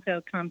 I don't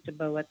feel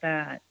comfortable with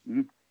that.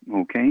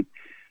 Okay.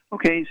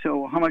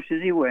 So how much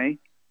does he weigh?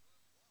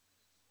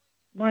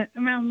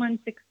 Around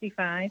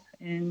 165,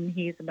 and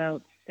he's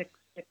about 6'6",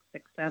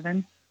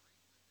 6'7".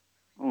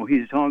 Oh,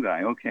 he's a tall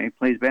guy. Okay,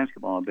 plays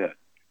basketball a bit.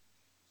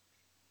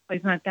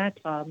 He's not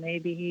that tall.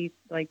 Maybe he's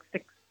like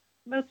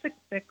about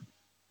 6'6".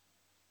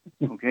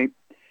 Okay.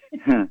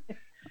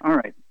 All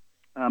right.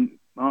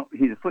 Well,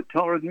 he's a foot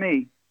taller than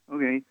me.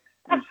 Okay.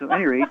 And so, at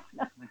any rate,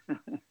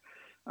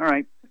 all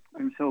right.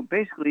 And so,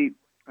 basically,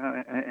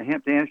 I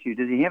have to ask you: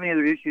 does he have any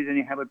other issues?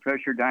 Any high blood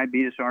pressure,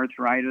 diabetes,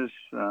 arthritis,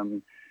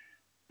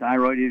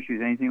 thyroid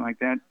issues, anything like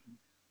that?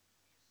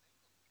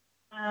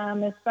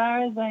 As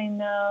far as I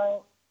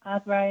know,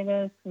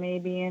 arthritis,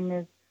 maybe in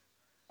his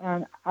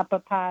upper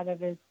part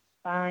of his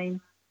spine.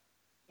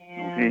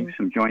 And, okay,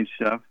 some joint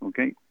stuff.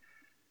 Okay.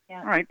 Yeah.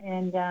 All right.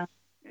 And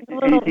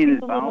anything in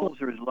his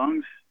bowels or his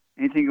lungs?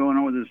 Anything going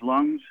on with his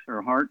lungs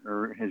or heart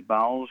or his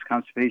bowels?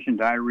 Constipation,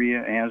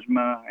 diarrhea,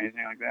 asthma,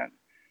 anything like that?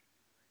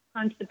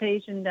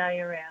 Constipation,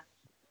 diarrhea.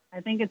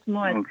 I think it's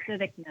more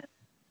acidicness.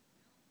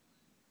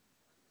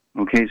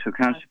 Okay, so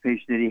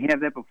constipation. Did he have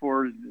that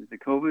before the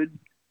COVID?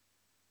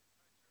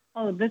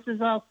 Oh, this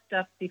is all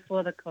stuff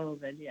before the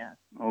COVID, yes.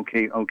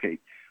 Okay. All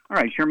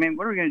right, Charmaine,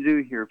 what are we going to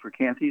do here for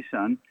Kathy's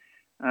son?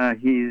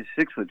 He's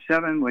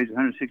 6'7", weighs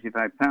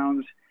 165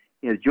 pounds.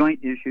 He has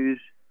joint issues,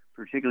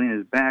 particularly in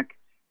his back.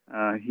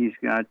 He's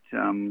got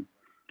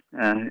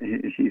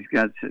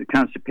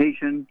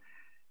constipation,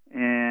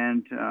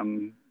 and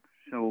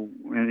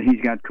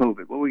he's got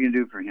COVID. What are we going to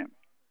do for him?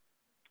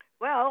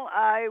 Well,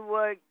 I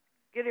would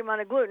get him on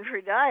a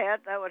gluten-free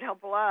diet. That would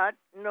help a lot.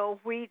 No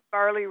wheat,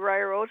 barley, rye,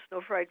 or oats,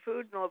 no fried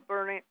food, no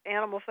burning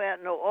animal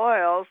fat, no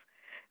oils.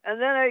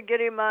 And then I'd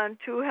get him on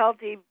 2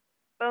 healthy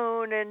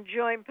bone and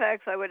joint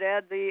packs. I would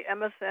add the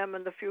MSM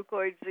and the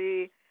Fucoid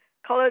Z,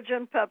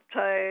 collagen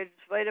peptides,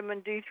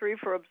 vitamin D3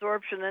 for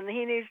absorption. And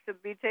he needs to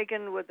be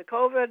taken with the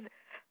COVID,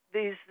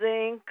 the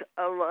zinc,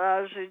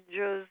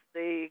 lozenges,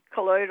 the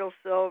colloidal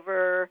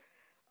silver.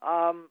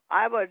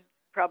 I would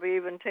probably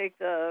even take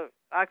the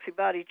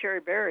Oxybody cherry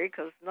berry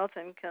because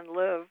nothing can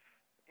live,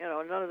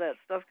 none of that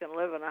stuff can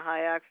live in a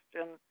high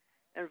oxygen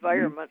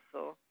environment,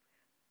 so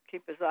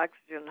keep his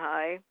oxygen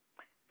high.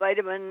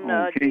 Vitamin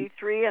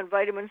D3 and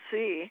vitamin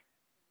C.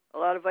 A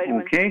lot of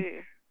vitamin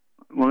C.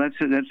 Well,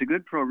 that's a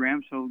good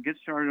program. So get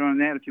started on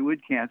that if you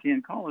would, Kathy,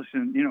 and call us.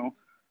 And you're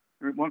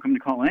welcome to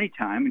call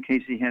anytime in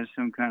case he has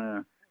some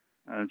kind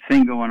of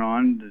thing going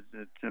on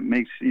that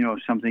makes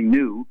something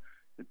new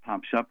that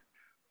pops up.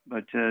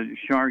 But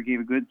Shar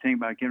gave a good thing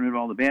about getting rid of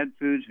all the bad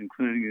foods,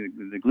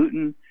 including the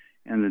gluten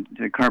and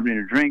the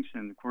carbonated drinks,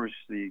 and of course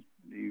the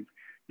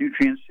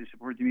nutrients to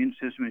support the immune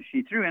system. And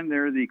she threw in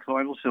there the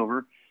colloidal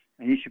silver.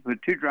 And he should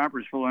put 2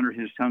 droppers full under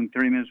his tongue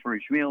 30 minutes for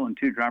each meal and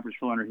 2 droppers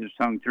full under his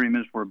tongue 30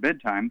 minutes for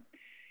bedtime.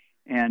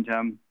 And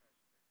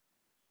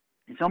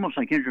it's almost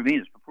like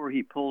intravenous. Before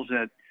he pulls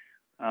that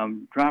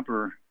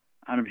dropper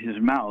out of his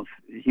mouth,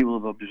 he will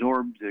have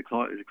absorbed the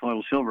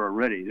colloidal silver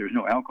already. There's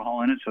no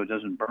alcohol in it, so it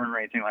doesn't burn or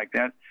anything like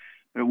that.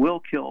 But it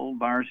will kill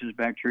viruses,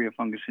 bacteria,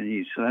 fungus, and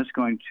yeast. So that's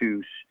going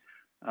to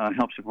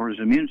help support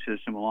his immune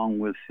system, along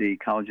with the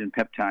collagen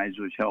peptides,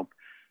 which help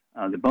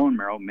the bone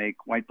marrow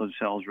make white blood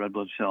cells, red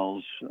blood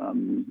cells,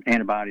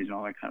 antibodies, and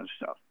all that kind of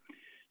stuff.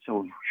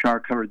 So Shar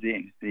covered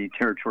the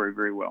territory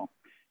very well.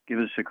 Give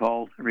us a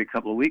call every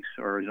couple of weeks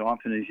or as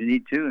often as you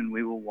need to, and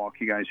we will walk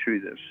you guys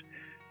through this.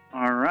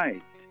 All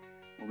right.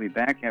 We'll be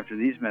back after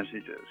these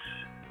messages.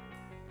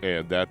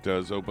 And that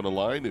does open a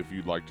line. If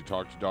you'd like to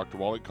talk to Dr.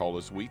 Wallach, call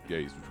us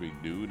weekdays between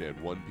noon and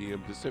 1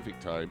 p.m. Pacific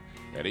time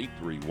at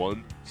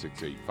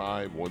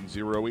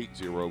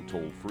 831-685-1080,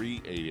 toll free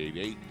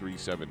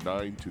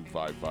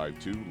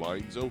 888-379-2552.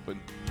 Lines open.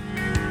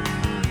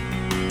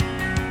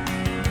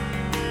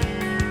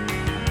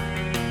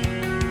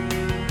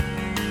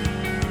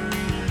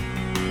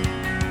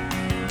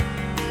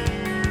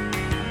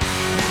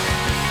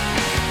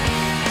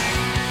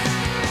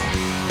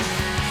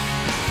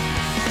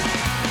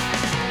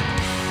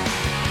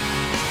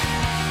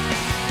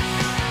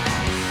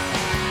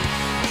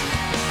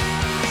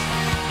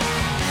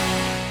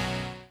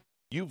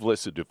 You've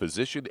listened to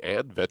physician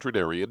and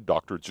veterinarian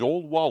Dr.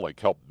 Joel Wallach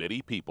help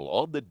many people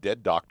on the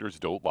Dead Doctors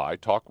Don't Lie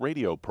talk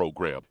radio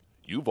program.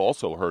 You've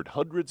also heard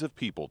hundreds of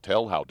people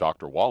tell how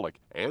Dr. Wallach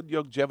and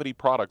Youngevity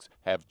products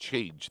have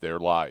changed their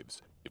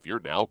lives. If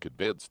you're now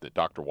convinced that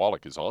Dr.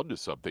 Wallach is onto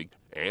something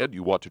and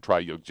you want to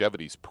try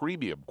Youngevity's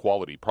premium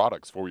quality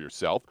products for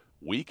yourself,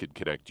 we can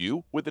connect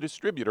you with a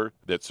distributor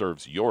that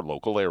serves your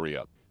local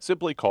area.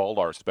 Simply call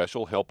our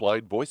special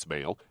helpline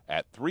voicemail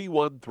at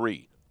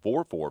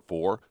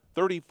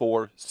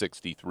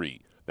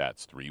 313-444-3463.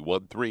 That's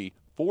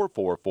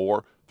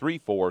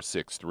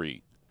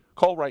 313-444-3463.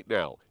 Call right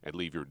now and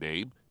leave your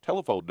name,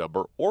 telephone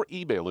number, or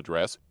email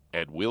address,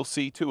 and we'll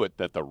see to it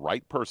that the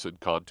right person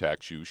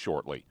contacts you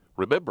shortly.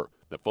 Remember,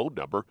 the phone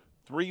number,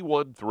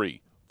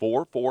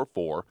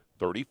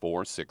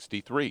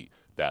 313-444-3463.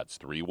 That's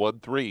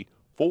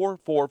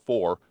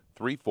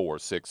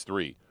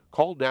 313-444-3463.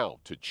 Call now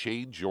to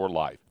change your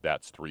life.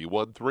 That's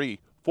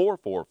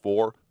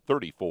 313-444-3463.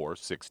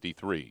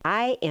 3463.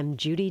 I am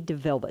Judy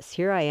DeVilbus.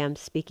 Here I am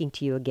speaking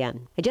to you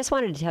again. I just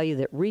wanted to tell you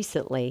that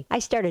recently I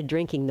started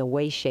drinking the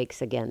Whey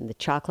Shakes again, the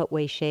chocolate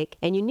Whey Shake.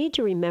 And you need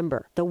to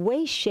remember, the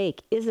Whey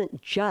Shake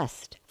isn't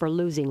just for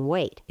losing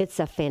weight. It's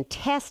a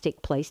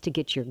fantastic place to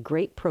get your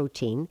great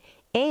protein.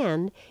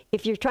 And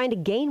if you're trying to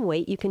gain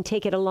weight, you can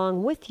take it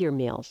along with your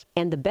meals.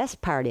 And the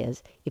best part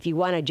is, if you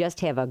want to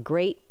just have a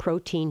great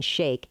protein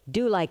shake,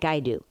 do like I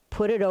do.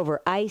 Put it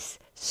over ice,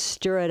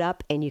 stir it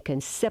up, and you can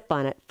sip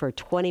on it for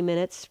 20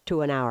 minutes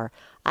to an hour.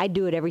 I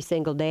do it every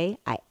single day.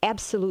 I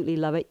absolutely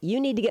love it. You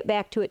need to get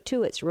back to it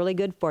too. It's really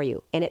good for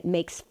you. And it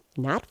makes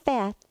not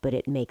fat, but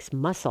it makes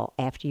muscle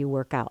after you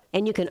work out.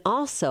 And you can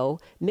also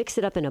mix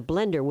it up in a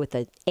blender with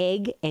an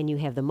egg, and you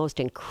have the most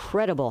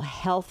incredible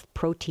health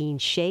protein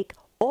shake.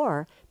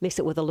 Or mix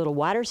it with a little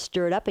water,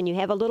 stir it up, and you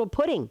have a little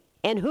pudding.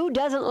 And who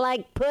doesn't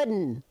like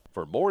pudding?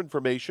 For more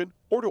information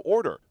or to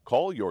order,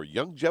 call your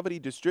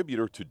Youngevity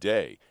distributor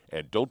today.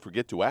 And don't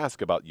forget to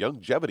ask about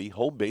Youngevity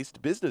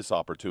home-based business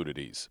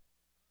opportunities.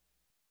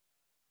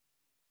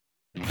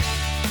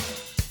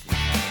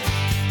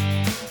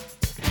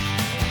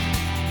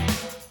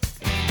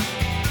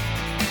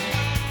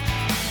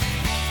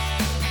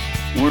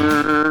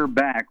 We're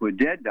back with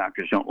Dead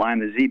Doctors Don't Lie on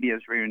the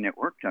ZBS Radio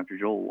Network. Dr.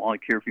 Joel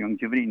Wallach here for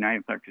Youngevity, 9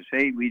 o'clock to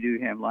 8. We do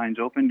have lines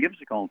open. Give us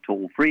a call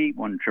toll-free,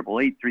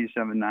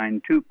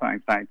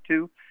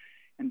 1-888-379-2552.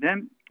 And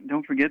then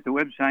don't forget the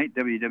website,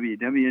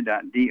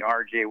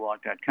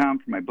 www.drjwallach.com,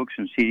 for my books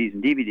and CDs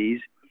and DVDs.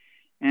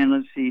 And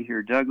let's see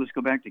here, Doug, let's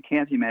go back to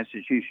Kathy,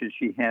 Massachusetts.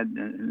 She had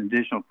an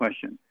additional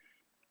question.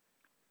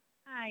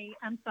 Hi,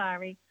 I'm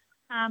sorry.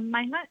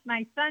 My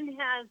son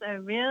has a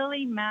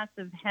really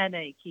massive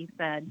headache, he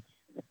said.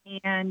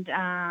 And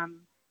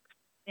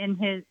in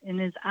his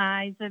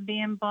eyes are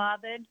being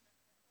bothered,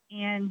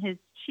 and his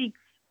cheeks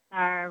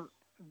are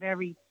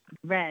very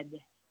red.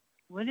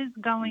 What is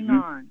going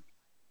on?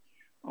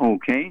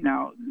 Okay,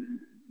 now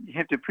you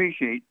have to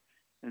appreciate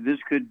that this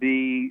could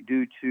be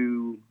due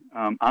to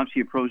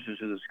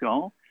osteoporosis of the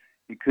skull.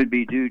 It could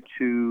be due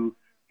to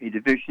a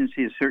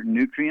deficiency of certain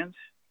nutrients,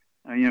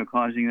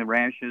 causing the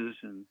rashes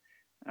and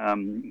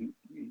and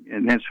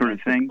that sort of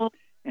thing.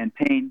 And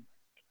pain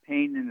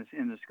in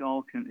the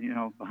skull,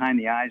 behind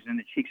the eyes and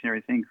the cheeks and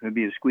everything could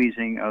be a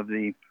squeezing of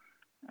the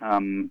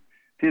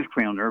fifth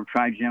cranial nerve.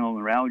 Trigeminal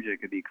neuralgia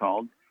could be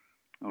called.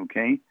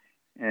 Okay,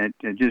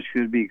 it just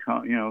could be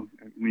called.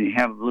 When you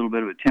have a little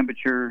bit of a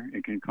temperature,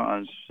 it can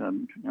cause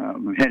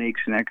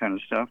headaches and that kind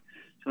of stuff.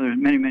 So there's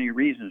many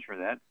reasons for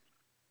that,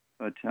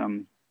 but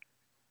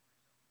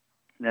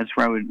that's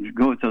where I would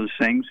go with those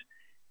things.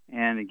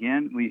 And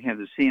again, we have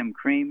the CM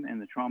cream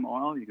and the trauma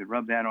oil. You could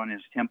rub that on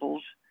his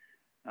temples,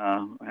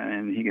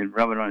 and he could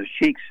rub it on his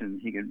cheeks, and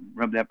he could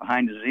rub that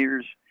behind his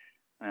ears,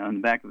 on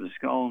the back of his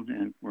skull,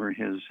 and where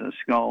his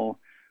skull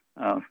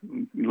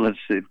lets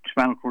the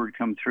spinal cord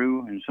come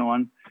through, and so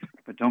on.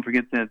 But don't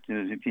forget that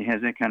if he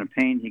has that kind of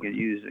pain, he could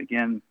use,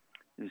 again,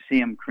 the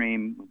CM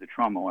cream with the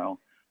trauma oil,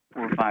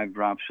 4 or 5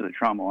 drops of the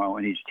trauma oil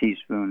in each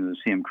teaspoon of the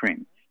CM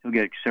cream. He'll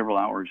get several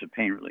hours of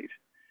pain relief.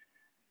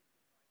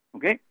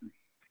 Okay?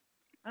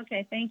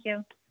 Okay, thank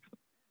you.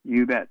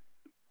 You bet.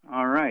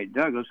 All right,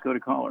 Doug, let's go to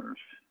callers.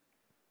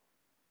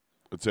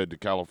 Let's head to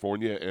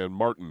California. And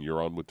Martin,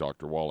 you're on with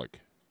Dr. Wallach.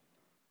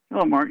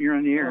 Hello, Martin. You're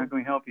on the air. How can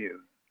we help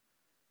you?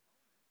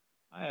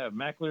 I have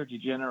macular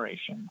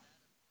degeneration.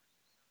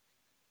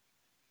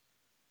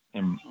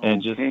 And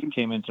it just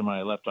came into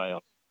my left eye.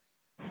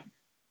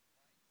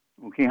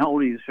 Okay, how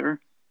old are you, sir?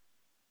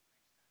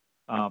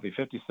 I'll be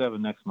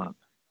 57 next month.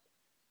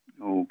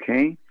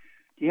 Okay.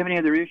 Do you have any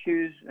other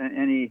issues,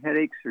 any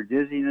headaches or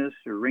dizziness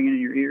or ringing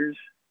in your ears?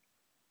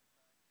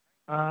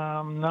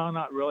 No,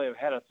 not really. I've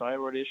had a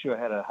thyroid issue. I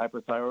had a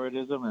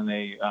hyperthyroidism, and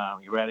they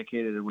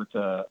eradicated it with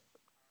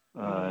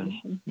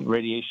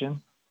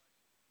radiation,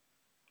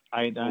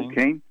 iodine.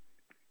 Okay.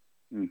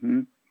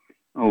 Mm-hmm.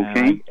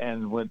 Okay.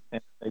 And when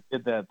they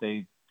did that,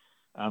 they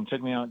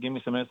took me out, gave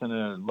me some medicine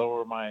to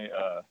lower my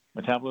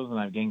metabolism,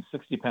 and I've gained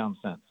 60 pounds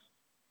since.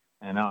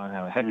 And now I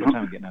have a heck of a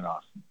time getting it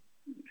off.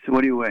 So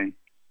what do you weigh?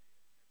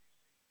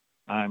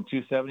 I'm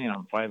 270 and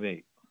I'm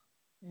 5'8".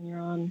 And you're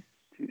on.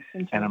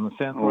 And I'm a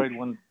Synthroid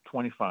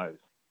 125.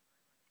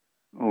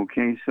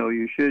 Okay, so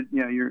you should,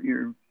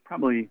 you're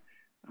probably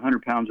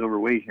 100 pounds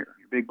overweight here.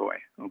 You're a big boy.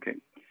 Okay.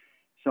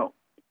 So,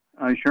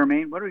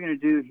 Charmaine, what are we going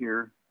to do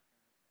here?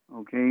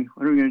 Okay,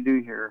 what are we going to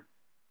do here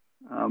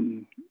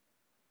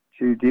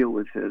to deal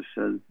with this?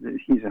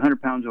 He's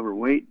 100 pounds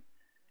overweight,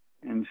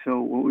 and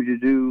so what would you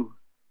do,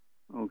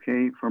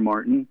 for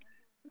Martin,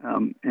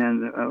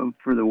 and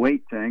for the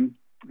weight thing,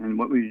 and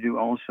what would you do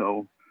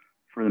also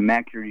for the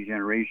macular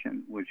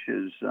degeneration, which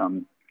is,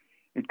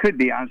 it could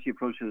be obviously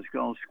approach to the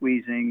skull,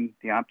 squeezing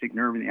the optic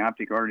nerve and the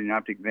optic artery and the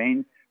optic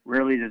vein.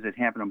 Rarely does it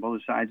happen on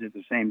both sides at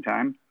the same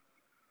time.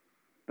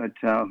 But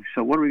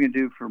so what are we going to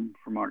do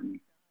for Martin?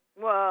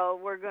 Well,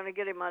 we're going to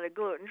get him on a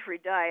gluten-free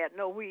diet.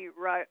 No wheat,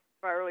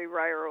 barley,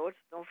 rye, or oats,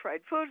 no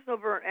fried foods, no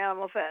burnt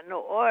animal fat,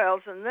 no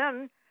oils. And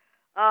then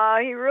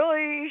he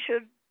really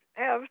should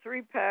have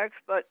 3 packs,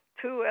 but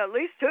at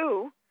least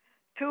two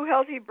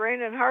healthy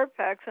brain and heart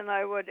packs. And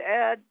I would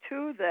add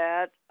to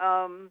that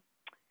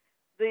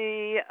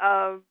the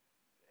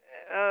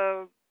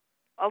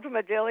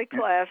Ultimate Daily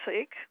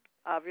Classic,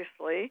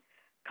 obviously,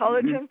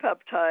 collagen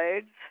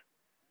peptides,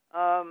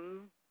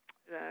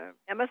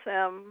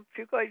 MSM,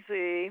 Fucoid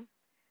Z,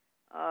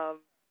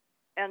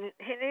 and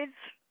he needs,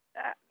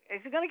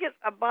 he's going to get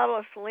a bottle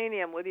of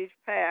selenium with each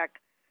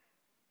pack,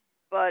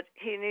 but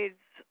he needs,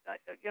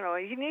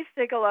 he needs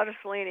to take a lot of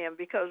selenium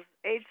because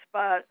age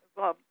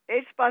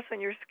spots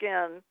on your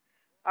skin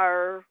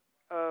are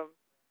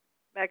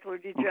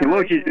macular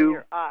degeneration in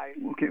your eyes.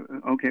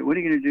 Okay. What are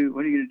you going to do?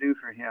 What are you going to do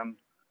for him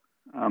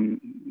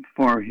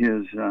for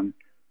his?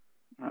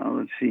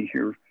 Let's see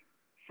here,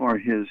 for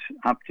his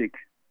optic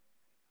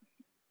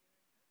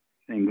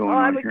thing going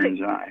on here in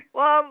his eye.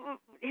 Well,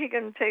 he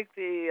can take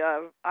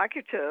the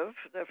Occutive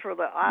for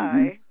the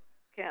eye.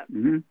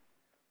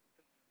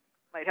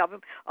 Might help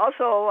him.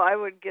 Also, I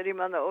would get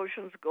him on the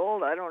Ocean's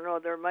Gold. I don't know.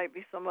 There might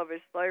be some of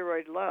his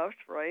thyroid left,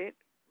 right?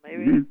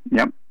 Maybe.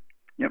 Yep.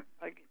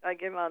 I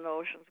give him on the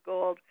Ocean's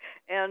Gold.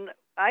 And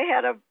I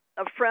had a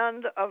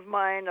friend of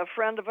mine, a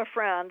friend of a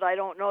friend. I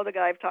don't know the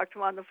guy. I've talked to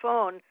him on the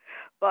phone,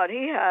 but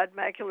he had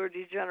macular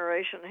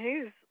degeneration.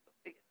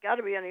 He's got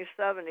to be in his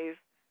 70s.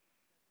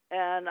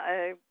 And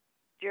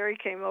Jerry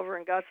came over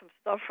and got some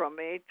stuff from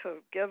me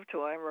to give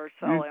to him or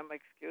sell him,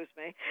 excuse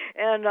me.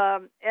 And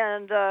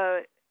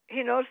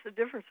he noticed the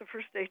difference the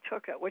first day he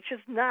took it, which is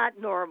not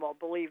normal,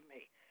 believe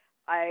me.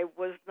 I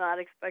was not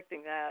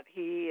expecting that.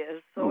 He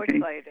is so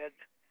excited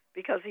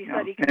because he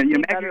said he can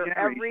see better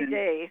every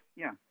day.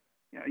 Yeah.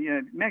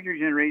 Macular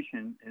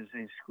degeneration is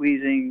a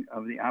squeezing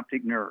of the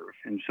optic nerve,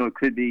 and so it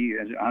could be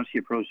as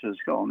osteoporosis of the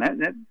skull,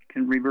 and that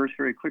can reverse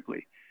very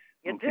quickly.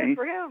 It did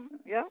for him,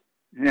 yeah.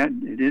 Yeah,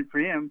 it did for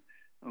him.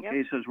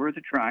 Okay, so it's worth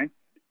a try.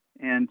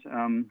 And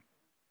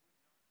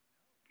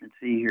let's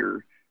see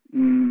here.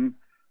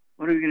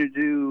 What are we going to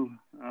do?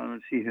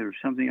 Let's see here.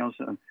 Something else.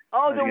 The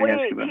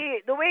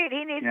weight.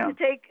 He needs to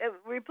take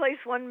replace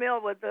 1 meal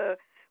with the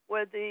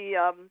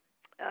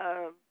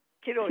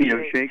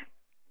keto shake.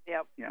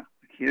 Yep. Yeah,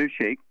 keto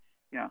shake.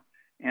 Yeah,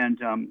 and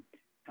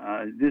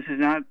This is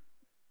not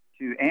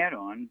to add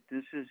on.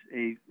 This is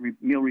a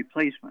meal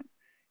replacement.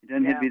 It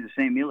doesn't have to be the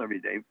same meal every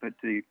day, but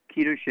the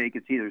keto shake,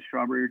 it's either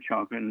strawberry or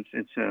chocolate. And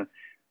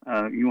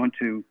you want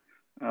to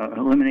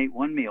eliminate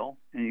one meal,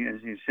 and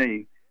as you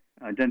say,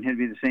 it doesn't have to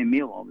be the same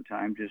meal all the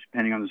time, just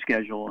depending on the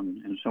schedule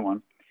and so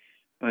on.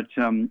 But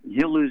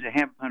he'll lose a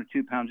half a pound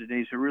to 2 pounds a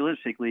day. So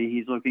realistically,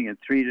 he's looking at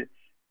 3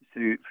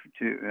 to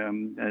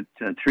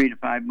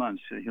 5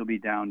 months. So he'll be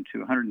down to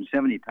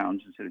 170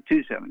 pounds instead of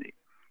 270.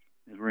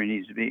 Is where he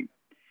needs to be.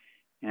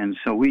 And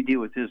so we deal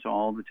with this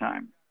all the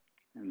time.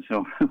 And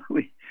so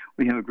we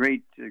have a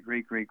great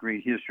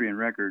history and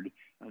record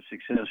of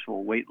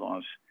successful weight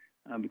loss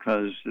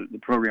because the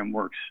program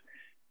works.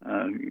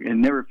 It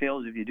never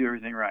fails if you do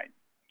everything right.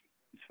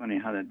 It's funny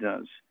how that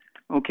does.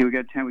 Okay, we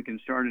got time. We can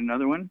start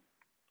another one.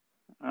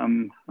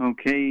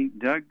 Okay,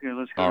 Doug,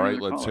 let's go. All right,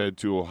 let's head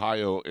to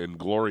Ohio. And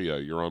Gloria,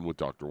 you're on with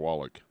Dr.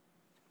 Wallach.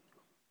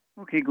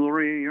 Okay,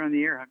 Gloria, you're on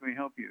the air. How can we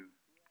help you?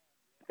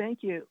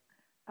 Thank you.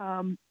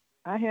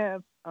 I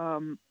have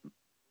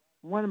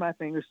one of my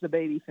fingers, the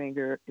baby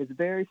finger, is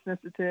very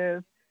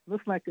sensitive.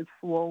 Looks like it's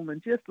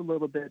swollen just a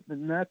little bit, but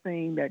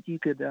nothing that you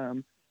could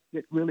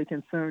get really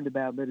concerned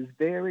about. But it's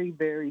very,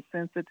 very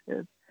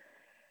sensitive.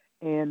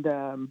 And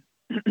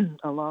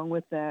along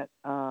with that,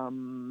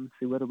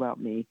 see, what about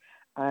me?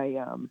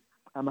 I'm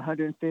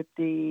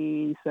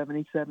 150,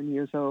 77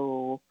 years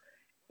old,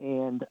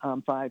 and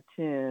I'm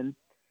 5'10",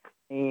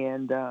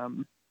 and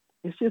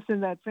it's just in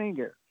that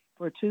finger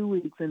for 2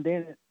 weeks, and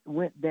then it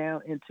went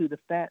down into the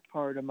fat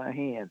part of my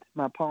hand,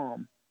 my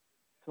palm.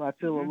 So I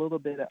feel a little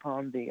bit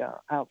on the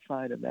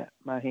outside of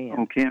my hand.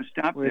 Okay,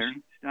 Stop there.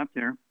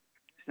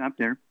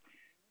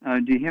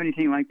 Do you have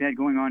anything like that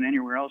going on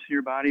anywhere else in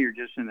your body, or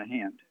just in the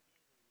hand?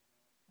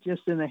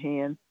 Just in the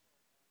hand.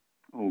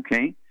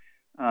 Okay.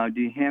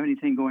 Do you have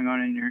anything going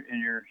on in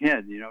your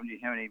head? Do you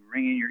have any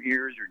ringing in your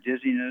ears, or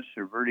dizziness,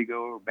 or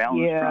vertigo, or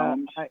balance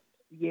problems? I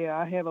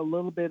have a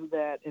little bit of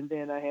that, and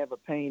then I have a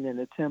pain in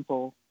the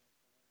temple.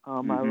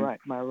 My right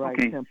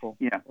temple.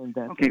 Yeah.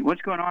 Okay.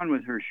 What's going on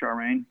with her,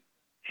 Charmaine?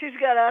 She's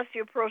got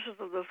osteoporosis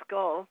of the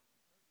skull.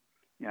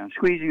 Yeah,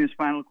 squeezing the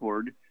spinal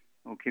cord.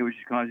 Okay, which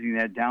is causing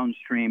that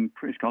downstream.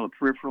 It's called a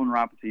peripheral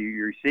neuropathy.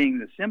 You're seeing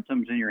the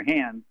symptoms in your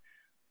hand,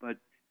 but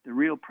the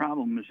real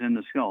problem is in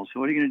the skull. So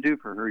what are you going to do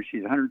for her?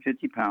 She's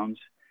 150 pounds,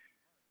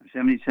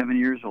 77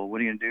 years old.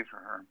 What are you going to do for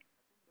her?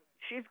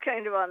 She's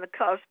kind of on the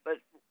cusp, but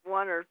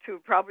one or two,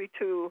 probably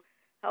 2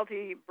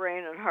 healthy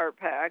brain and heart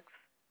packs.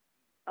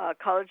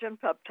 Collagen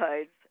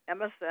peptides,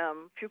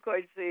 MSM,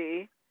 Fucoid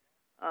Z,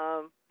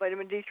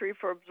 vitamin D3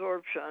 for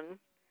absorption,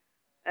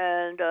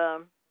 and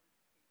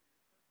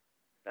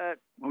that.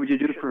 What would you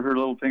do for her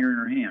little finger in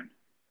her hand?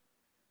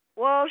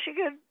 Well, she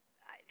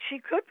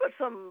could put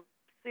some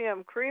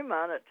CM cream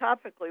on it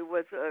topically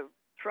with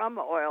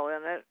trauma oil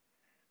in it.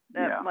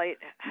 That might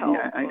help.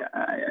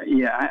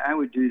 I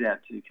would do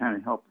that to kind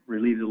of help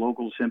relieve the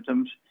local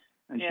symptoms.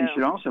 And she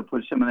should also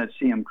put some of that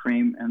CM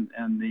cream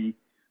and the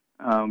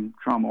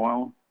trauma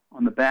oil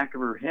on the back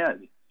of her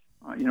head,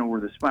 where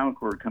the spinal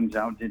cord comes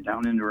out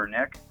down into her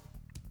neck,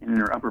 and in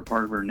her upper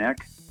part of her neck,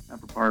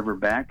 upper part of her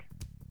back.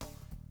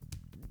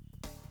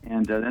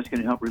 And that's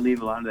going to help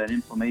relieve a lot of that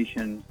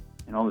inflammation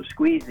and all the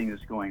squeezing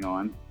that's going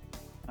on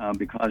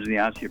because of the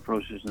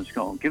osteoporosis in the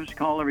skull. Give us a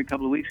call every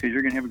couple of weeks because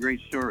you're going to have a great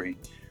story.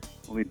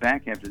 We'll be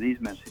back after these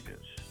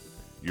messages.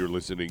 You're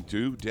listening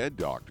to Dead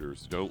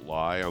Doctors Don't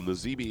Lie on the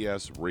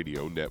ZBS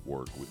Radio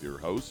Network with your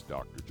host,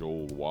 Dr.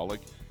 Joel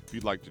Wallach. If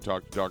you'd like to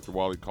talk to Dr.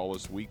 Wallach, call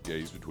us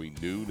weekdays between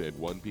noon and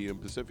 1 p.m.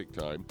 Pacific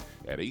Time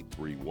at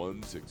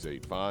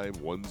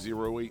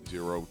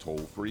 831-685-1080, toll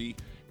free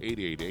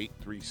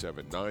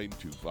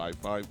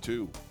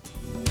 888-379-2552.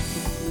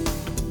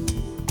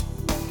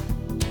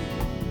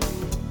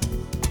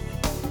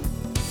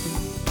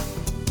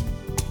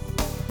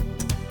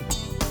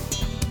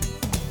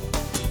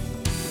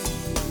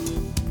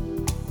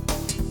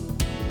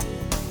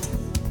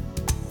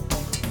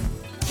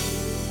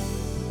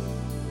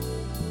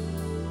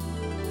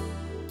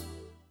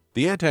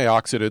 The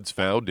antioxidants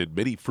found in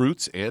many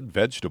fruits and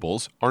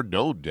vegetables are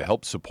known to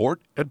help support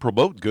and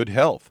promote good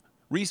health.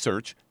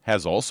 Research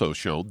has also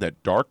shown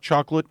that dark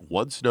chocolate,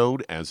 once known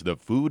as the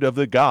food of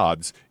the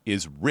gods,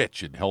 is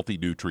rich in healthy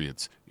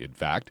nutrients. In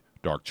fact,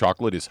 dark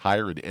chocolate is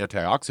higher in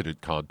antioxidant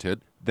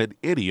content than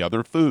any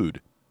other food.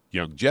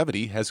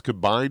 Youngevity has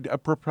combined a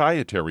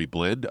proprietary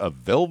blend of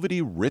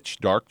velvety rich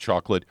dark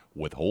chocolate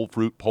with whole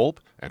fruit pulp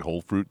and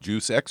whole fruit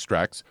juice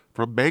extracts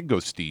from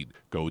mangosteen,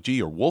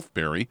 goji or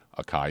wolfberry,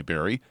 acai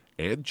berry,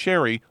 and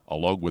cherry,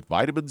 along with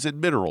vitamins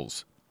and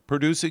minerals,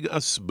 producing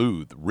a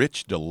smooth,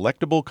 rich,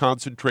 delectable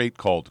concentrate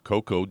called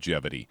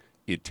Cocogevity.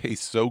 It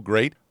tastes so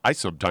great, I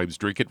sometimes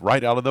drink it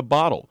right out of the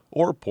bottle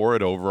or pour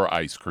it over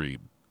ice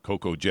cream.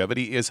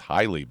 Cocogevity is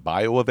highly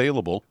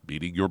bioavailable,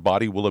 meaning your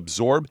body will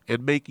absorb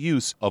and make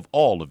use of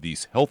all of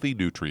these healthy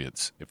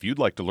nutrients. If you'd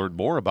like to learn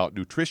more about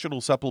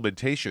nutritional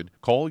supplementation,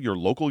 call your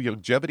local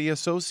Youngevity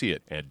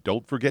associate and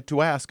don't forget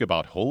to ask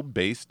about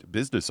home-based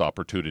business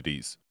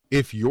opportunities.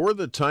 If you're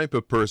the type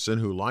of person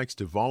who likes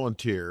to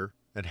volunteer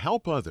and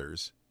help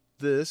others,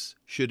 this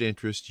should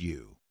interest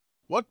you.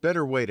 What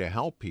better way to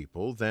help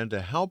people than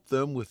to help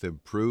them with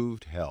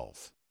improved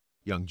health?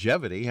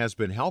 Youngevity has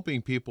been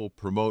helping people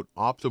promote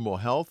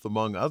optimal health,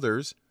 among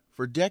others,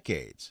 for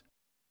decades.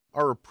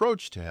 Our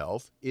approach to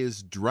health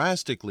is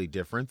drastically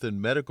different than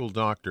medical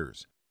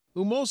doctors,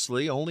 who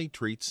mostly only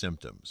treat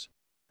symptoms.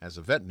 As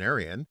a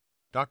veterinarian,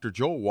 Dr.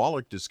 Joel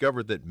Wallach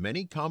discovered that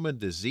many common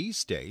disease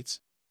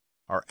states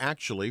are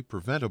actually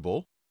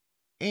preventable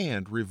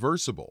and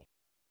reversible.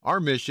 Our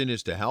mission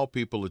is to help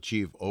people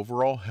achieve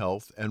overall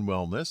health and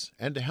wellness,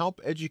 and to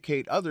help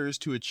educate others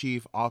to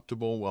achieve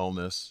optimal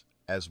wellness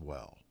as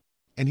well.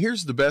 And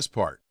here's the best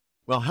part.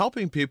 While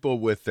helping people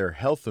with their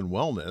health and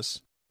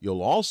wellness,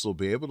 you'll also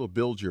be able to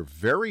build your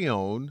very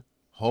own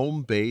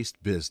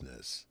home-based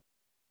business.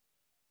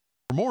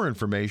 For more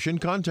information,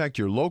 contact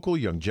your local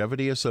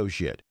Youngevity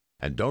associate.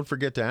 And don't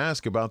forget to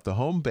ask about the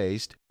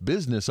home-based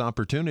business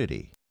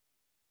opportunity.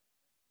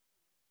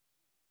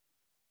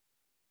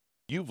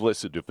 You've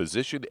listened to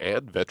physician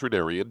and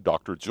veterinarian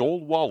Dr.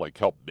 Joel Wallach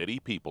help many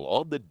people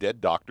on the Dead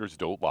Doctors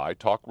Don't Lie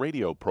talk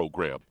radio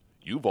program.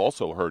 You've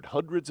also heard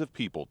hundreds of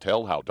people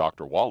tell how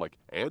Dr. Wallach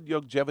and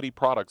Youngevity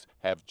products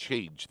have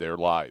changed their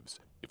lives.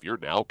 If you're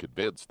now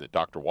convinced that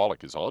Dr.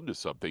 Wallach is onto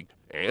something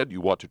and you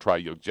want to try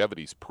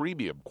Youngevity's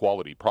premium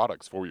quality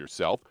products for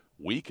yourself,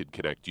 we can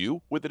connect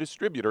you with a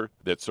distributor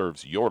that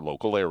serves your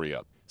local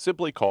area.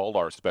 Simply call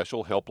our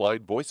special helpline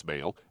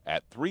voicemail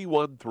at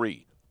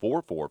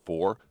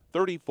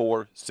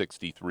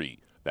 313-444-3463.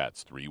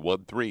 That's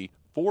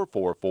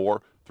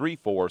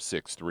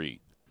 313-444-3463.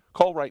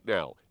 Call right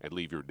now and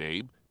leave your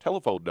name,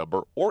 telephone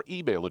number, or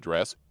email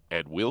address,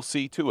 and we'll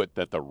see to it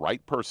that the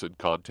right person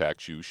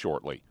contacts you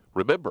shortly.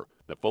 Remember,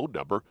 the phone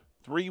number,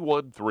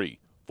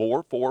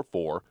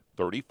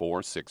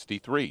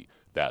 313-444-3463.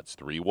 That's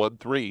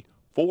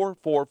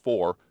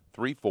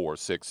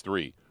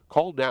 313-444-3463.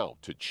 Call now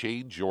to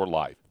change your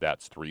life.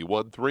 That's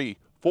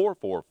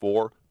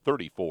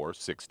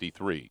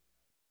 313-444-3463.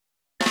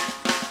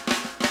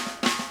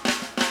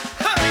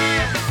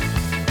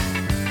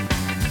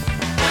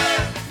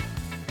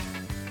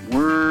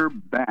 We're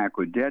back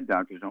with Dead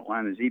Doctors Don't Lie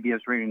on the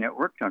ZBS Radio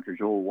Network. Dr.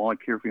 Joel Wallach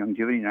here for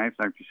Youngevity Knife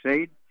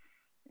Crusade.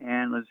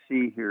 And let's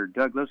see here.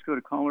 Doug, let's go to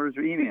callers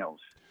or emails.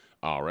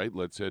 All right,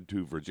 let's head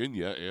to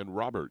Virginia. And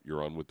Robert,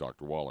 you're on with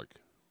Dr. Wallach.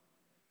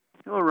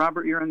 Hello,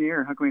 Robert. You're on the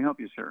air. How can we help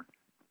you, sir?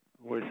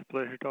 Well, it's a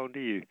pleasure talking to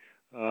you.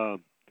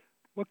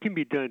 What can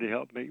be done to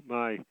help make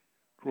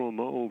growing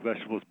my own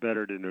vegetables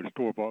better than the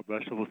store-bought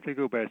vegetables? They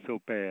go bad so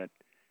bad.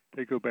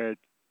 They go bad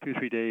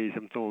 2-3 days.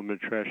 I'm throwing them in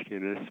the trash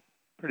can. It's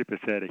pretty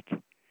pathetic.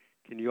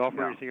 Can you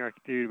offer anything I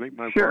can do to make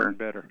my garden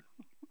better?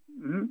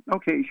 Mm-hmm.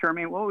 Okay, sure. I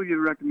mean, what would you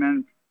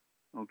recommend,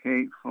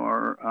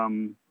 for,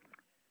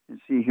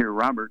 let's see here,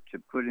 Robert, to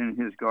put in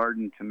his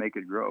garden to make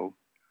it grow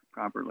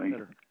properly?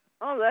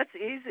 Oh, that's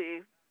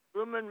easy.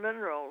 Bloomin'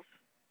 Minerals.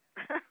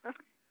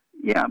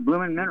 Yeah,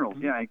 Bloomin' Minerals.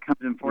 Yeah, it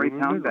comes in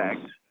 40-pound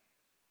bags.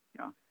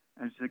 Yeah,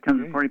 it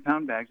comes in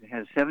 40-pound bags. It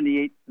has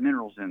 78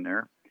 minerals in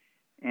there.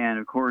 And,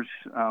 of course,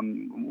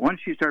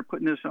 once you start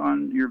putting this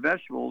on your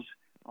vegetables,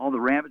 all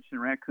the rabbits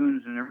and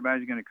raccoons and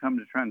everybody's going to come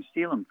to try and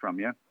steal them from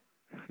you.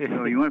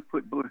 So you want to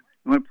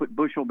put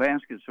bushel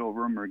baskets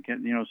over them, or get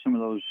some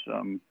of those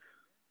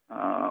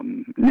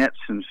nets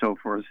and so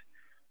forth.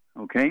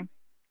 Okay,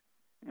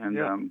 and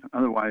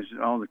otherwise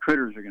all the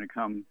critters are going to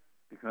come,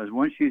 because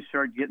once you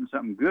start getting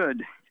something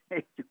good,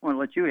 they don't want to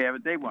let you have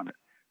it. They want it.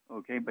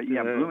 Okay, but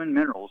Bloomin'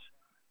 Minerals,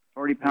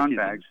 40-pound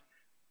bags.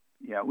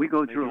 Yeah, we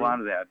go through a lot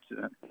of that.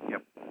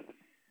 Yep.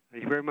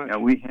 Thank you very much.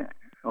 Yeah,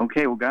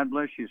 okay, well, God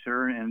bless you,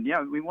 sir. And,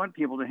 we want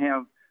people to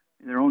have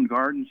their own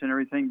gardens and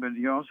everything, but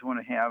you also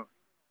want to have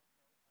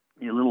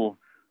these little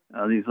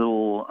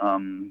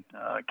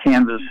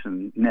canvas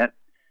and net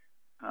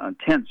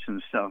tents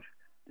and stuff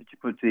that you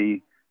put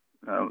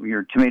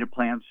your tomato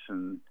plants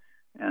and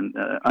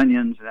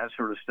onions and that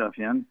sort of stuff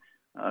in,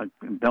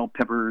 bell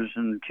peppers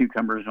and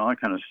cucumbers and all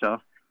that kind of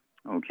stuff.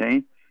 Okay,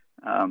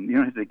 you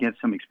don't have to get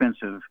some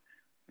expensive,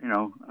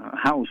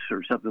 house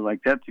or something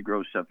like that to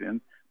grow stuff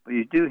in. But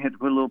you do have to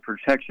put a little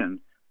protection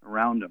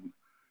around them,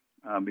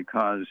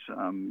 because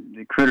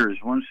the critters,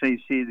 once they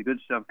see the good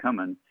stuff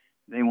coming,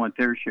 they want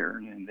their share,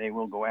 and they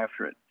will go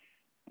after it.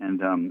 And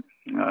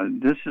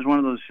this is one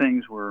of those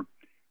things where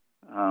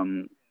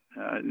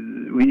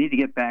we need to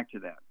get back to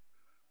that,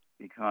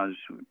 because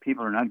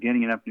people are not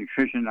getting enough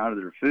nutrition out of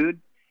their food.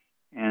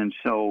 And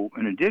so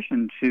in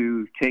addition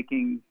to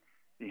taking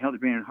the Healthy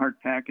Brain and Heart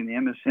Pack and the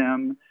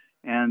MSM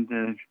and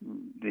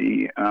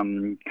the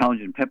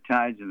collagen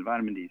peptides and the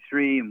vitamin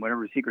D3 and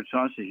whatever secret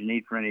sauces you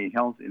need for any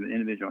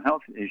individual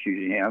health issues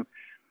you have,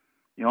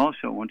 you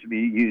also want to be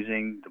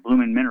using the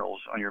Bloomin'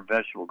 Minerals on your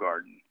vegetable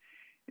garden.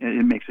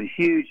 It makes a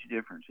huge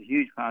difference, a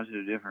huge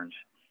positive difference.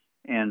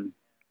 And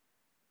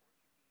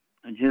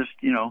just,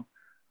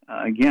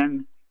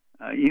 again,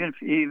 even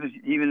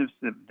if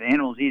the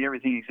animals eat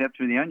everything except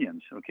for the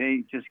onions,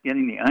 okay, just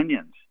getting the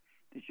onions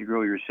that you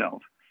grow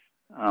yourself,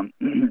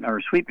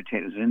 or sweet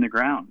potatoes in the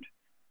ground,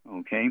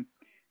 okay,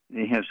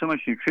 they have so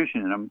much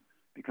nutrition in them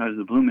because of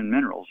the Bloomin'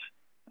 Minerals.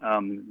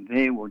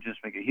 they will just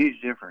make a huge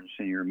difference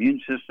in your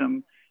immune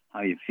system,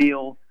 how you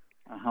feel,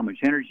 how much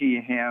energy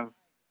you have,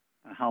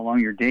 how long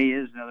your day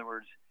is. In other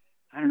words,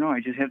 I don't know, I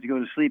just have to go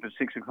to sleep at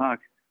 6 o'clock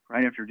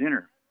right after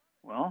dinner.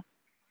 Well,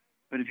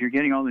 but if you're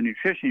getting all the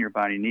nutrition your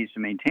body needs to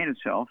maintain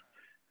itself,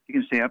 you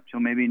can stay up till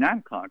maybe 9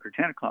 o'clock or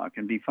 10 o'clock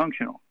and be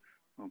functional,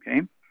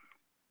 okay?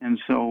 And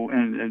so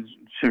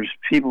there's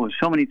people with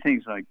so many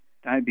things like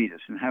diabetes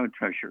and high blood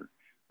pressure,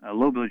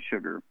 low blood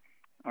sugar,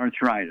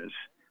 arthritis.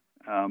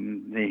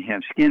 They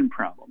have skin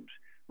problems,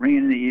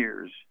 ringing in the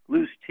ears,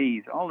 loose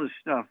teeth, all this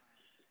stuff.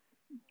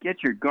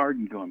 Get your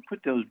garden going.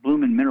 Put those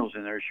blooming minerals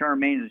in there.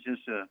 Charmaine is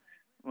just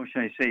what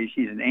should I say?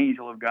 She's an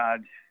angel of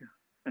God.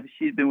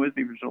 She's been with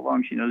me for so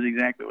long, she knows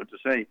exactly what to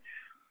say.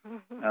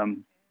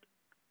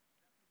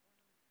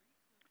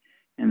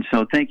 And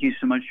so thank you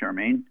so much,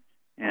 Charmaine.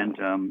 And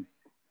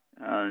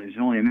there's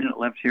only a minute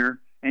left here.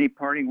 Any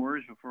parting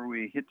words before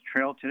we hit the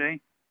trail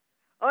today?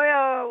 Oh,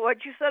 yeah,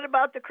 what you said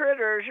about the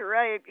critters, you're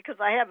right, because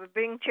I have a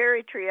big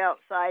cherry tree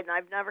outside, and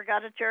I've never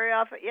got a cherry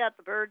off it yet.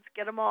 The birds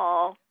get them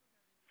all.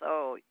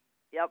 So,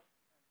 yep,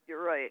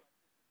 you're right.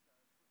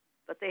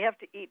 But they have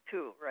to eat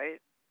too,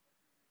 right?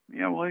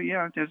 Yeah, well,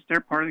 yeah,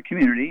 they're part of the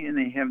community, and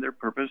they have their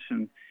purpose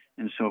and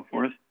so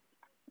forth.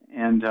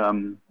 And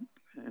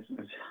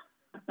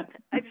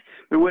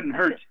it wouldn't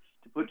hurt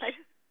to put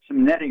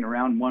some netting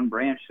around one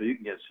branch so you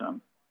can get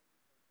some.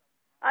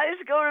 I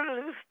just go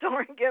to the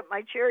store and get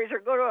my cherries, or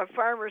go to a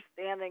farmer's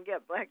stand and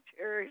get black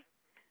cherries.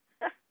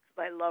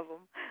 I love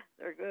them.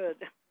 They're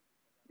good.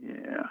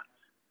 Yeah.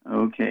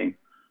 Okay.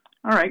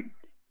 All right.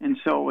 And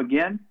so,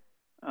 again,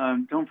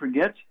 don't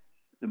forget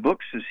the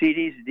books, the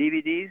CDs, the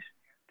DVDs,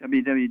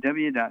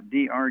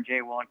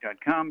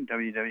 www.drjwallach.com,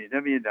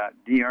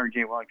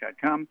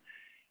 www.drjwallach.com.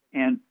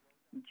 And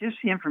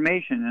just the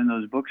information in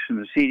those books and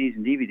the CDs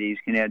and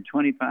DVDs can add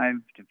 25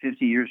 to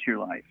 50 years to your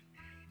life.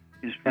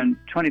 You spend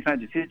 25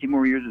 to 50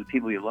 more years with the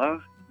people you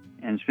love,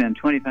 and spend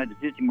 25 to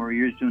 50 more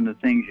years doing the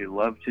things you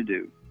love to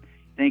do.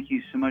 Thank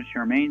you so much,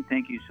 Charmaine.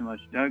 Thank you so much,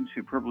 Doug.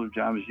 Superlative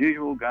job as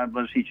usual. God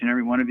bless each and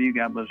every one of you.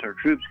 God bless our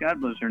troops. God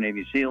bless our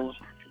Navy SEALs.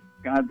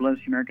 God bless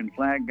the American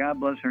flag.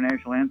 God bless our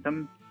national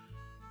anthem.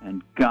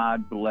 And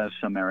God bless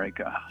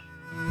America.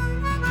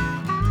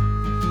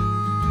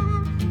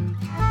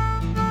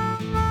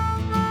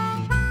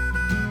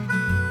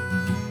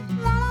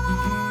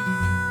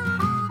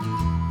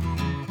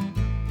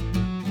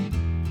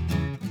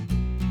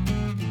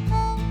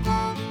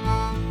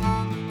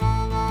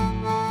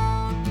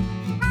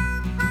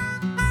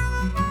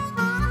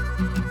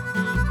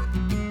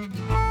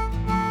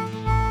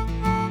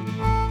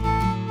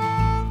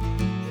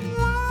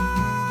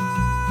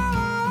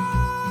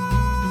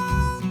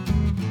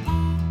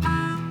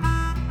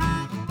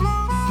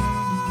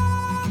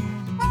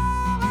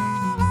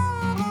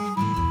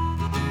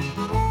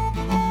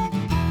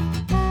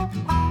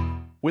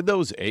 When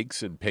those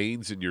aches and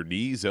pains in your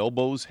knees,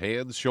 elbows,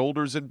 hands,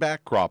 shoulders, and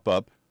back crop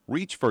up,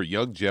 reach for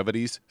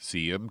Youngevity's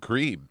CM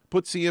Cream.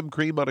 Put CM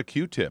Cream on a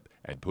Q-tip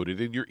and put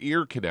it in your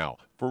ear canal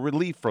for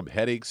relief from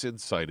headaches and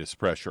sinus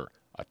pressure.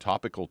 A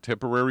topical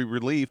temporary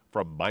relief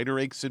from minor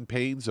aches and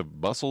pains of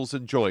muscles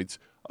and joints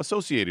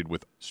associated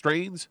with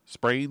strains,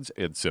 sprains,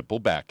 and simple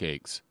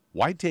backaches.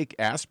 Why take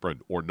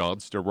aspirin or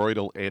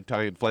non-steroidal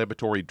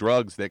anti-inflammatory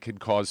drugs that can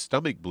cause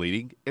stomach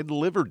bleeding and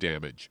liver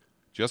damage?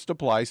 Just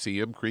apply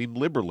CM Cream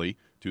liberally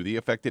to the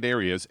affected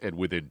areas, and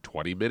within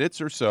 20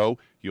 minutes or so,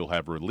 you'll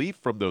have relief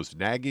from those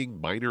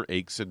nagging minor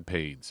aches and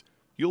pains.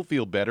 You'll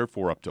feel better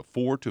for up to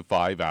 4 to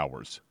 5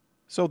 hours.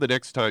 So the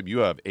next time you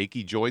have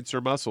achy joints or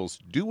muscles,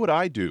 do what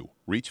I do.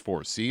 Reach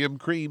for CM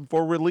Cream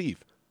for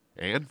relief.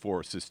 And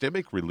for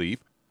systemic relief,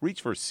 reach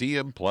for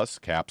CM Plus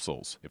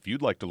capsules. If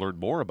you'd like to learn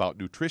more about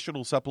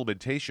nutritional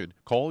supplementation,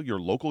 call your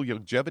local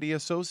Youngevity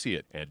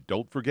associate, and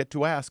don't forget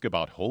to ask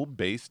about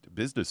home-based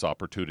business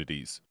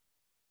opportunities.